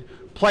between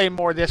playing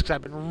more of this, because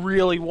I've been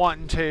really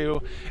wanting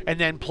to, and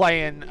then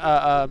playing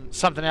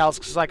something else,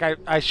 because like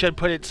I should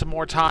put in some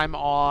more time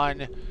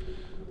on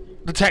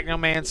the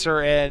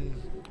Technomancer and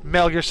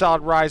Metal Gear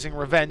Solid Rising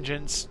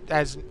Revengeance,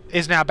 as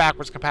is now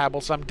backwards compatible,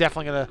 so I'm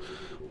definitely going to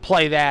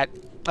play that.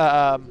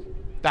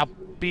 That'll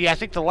be, I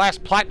think, the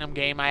last Platinum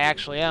game I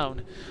actually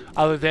own,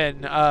 other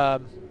than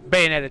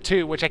Bayonetta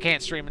 2, which I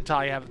can't stream until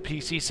I have a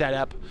PC set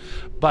up.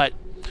 But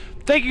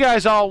thank you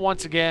guys all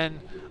once again.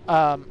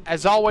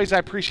 As always, I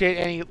appreciate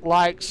any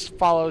likes,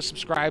 follows,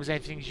 subscribes,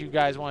 anything you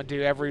guys want to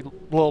do. Every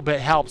little bit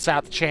helps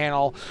out the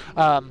channel.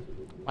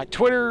 My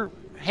Twitter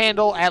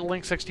handle at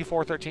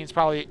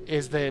Link6413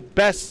 is the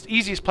best,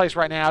 easiest place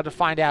right now to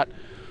find out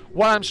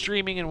what I'm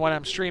streaming and when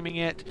I'm streaming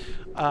it,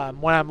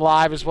 when I'm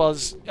live, as well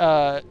as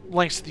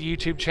links to the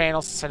YouTube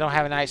channel, since I don't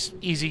have a nice,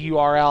 easy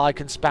URL I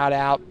can spout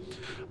out.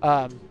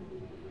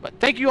 But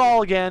thank you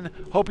all again.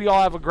 Hope you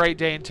all have a great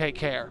day and take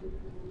care.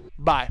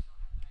 Bye.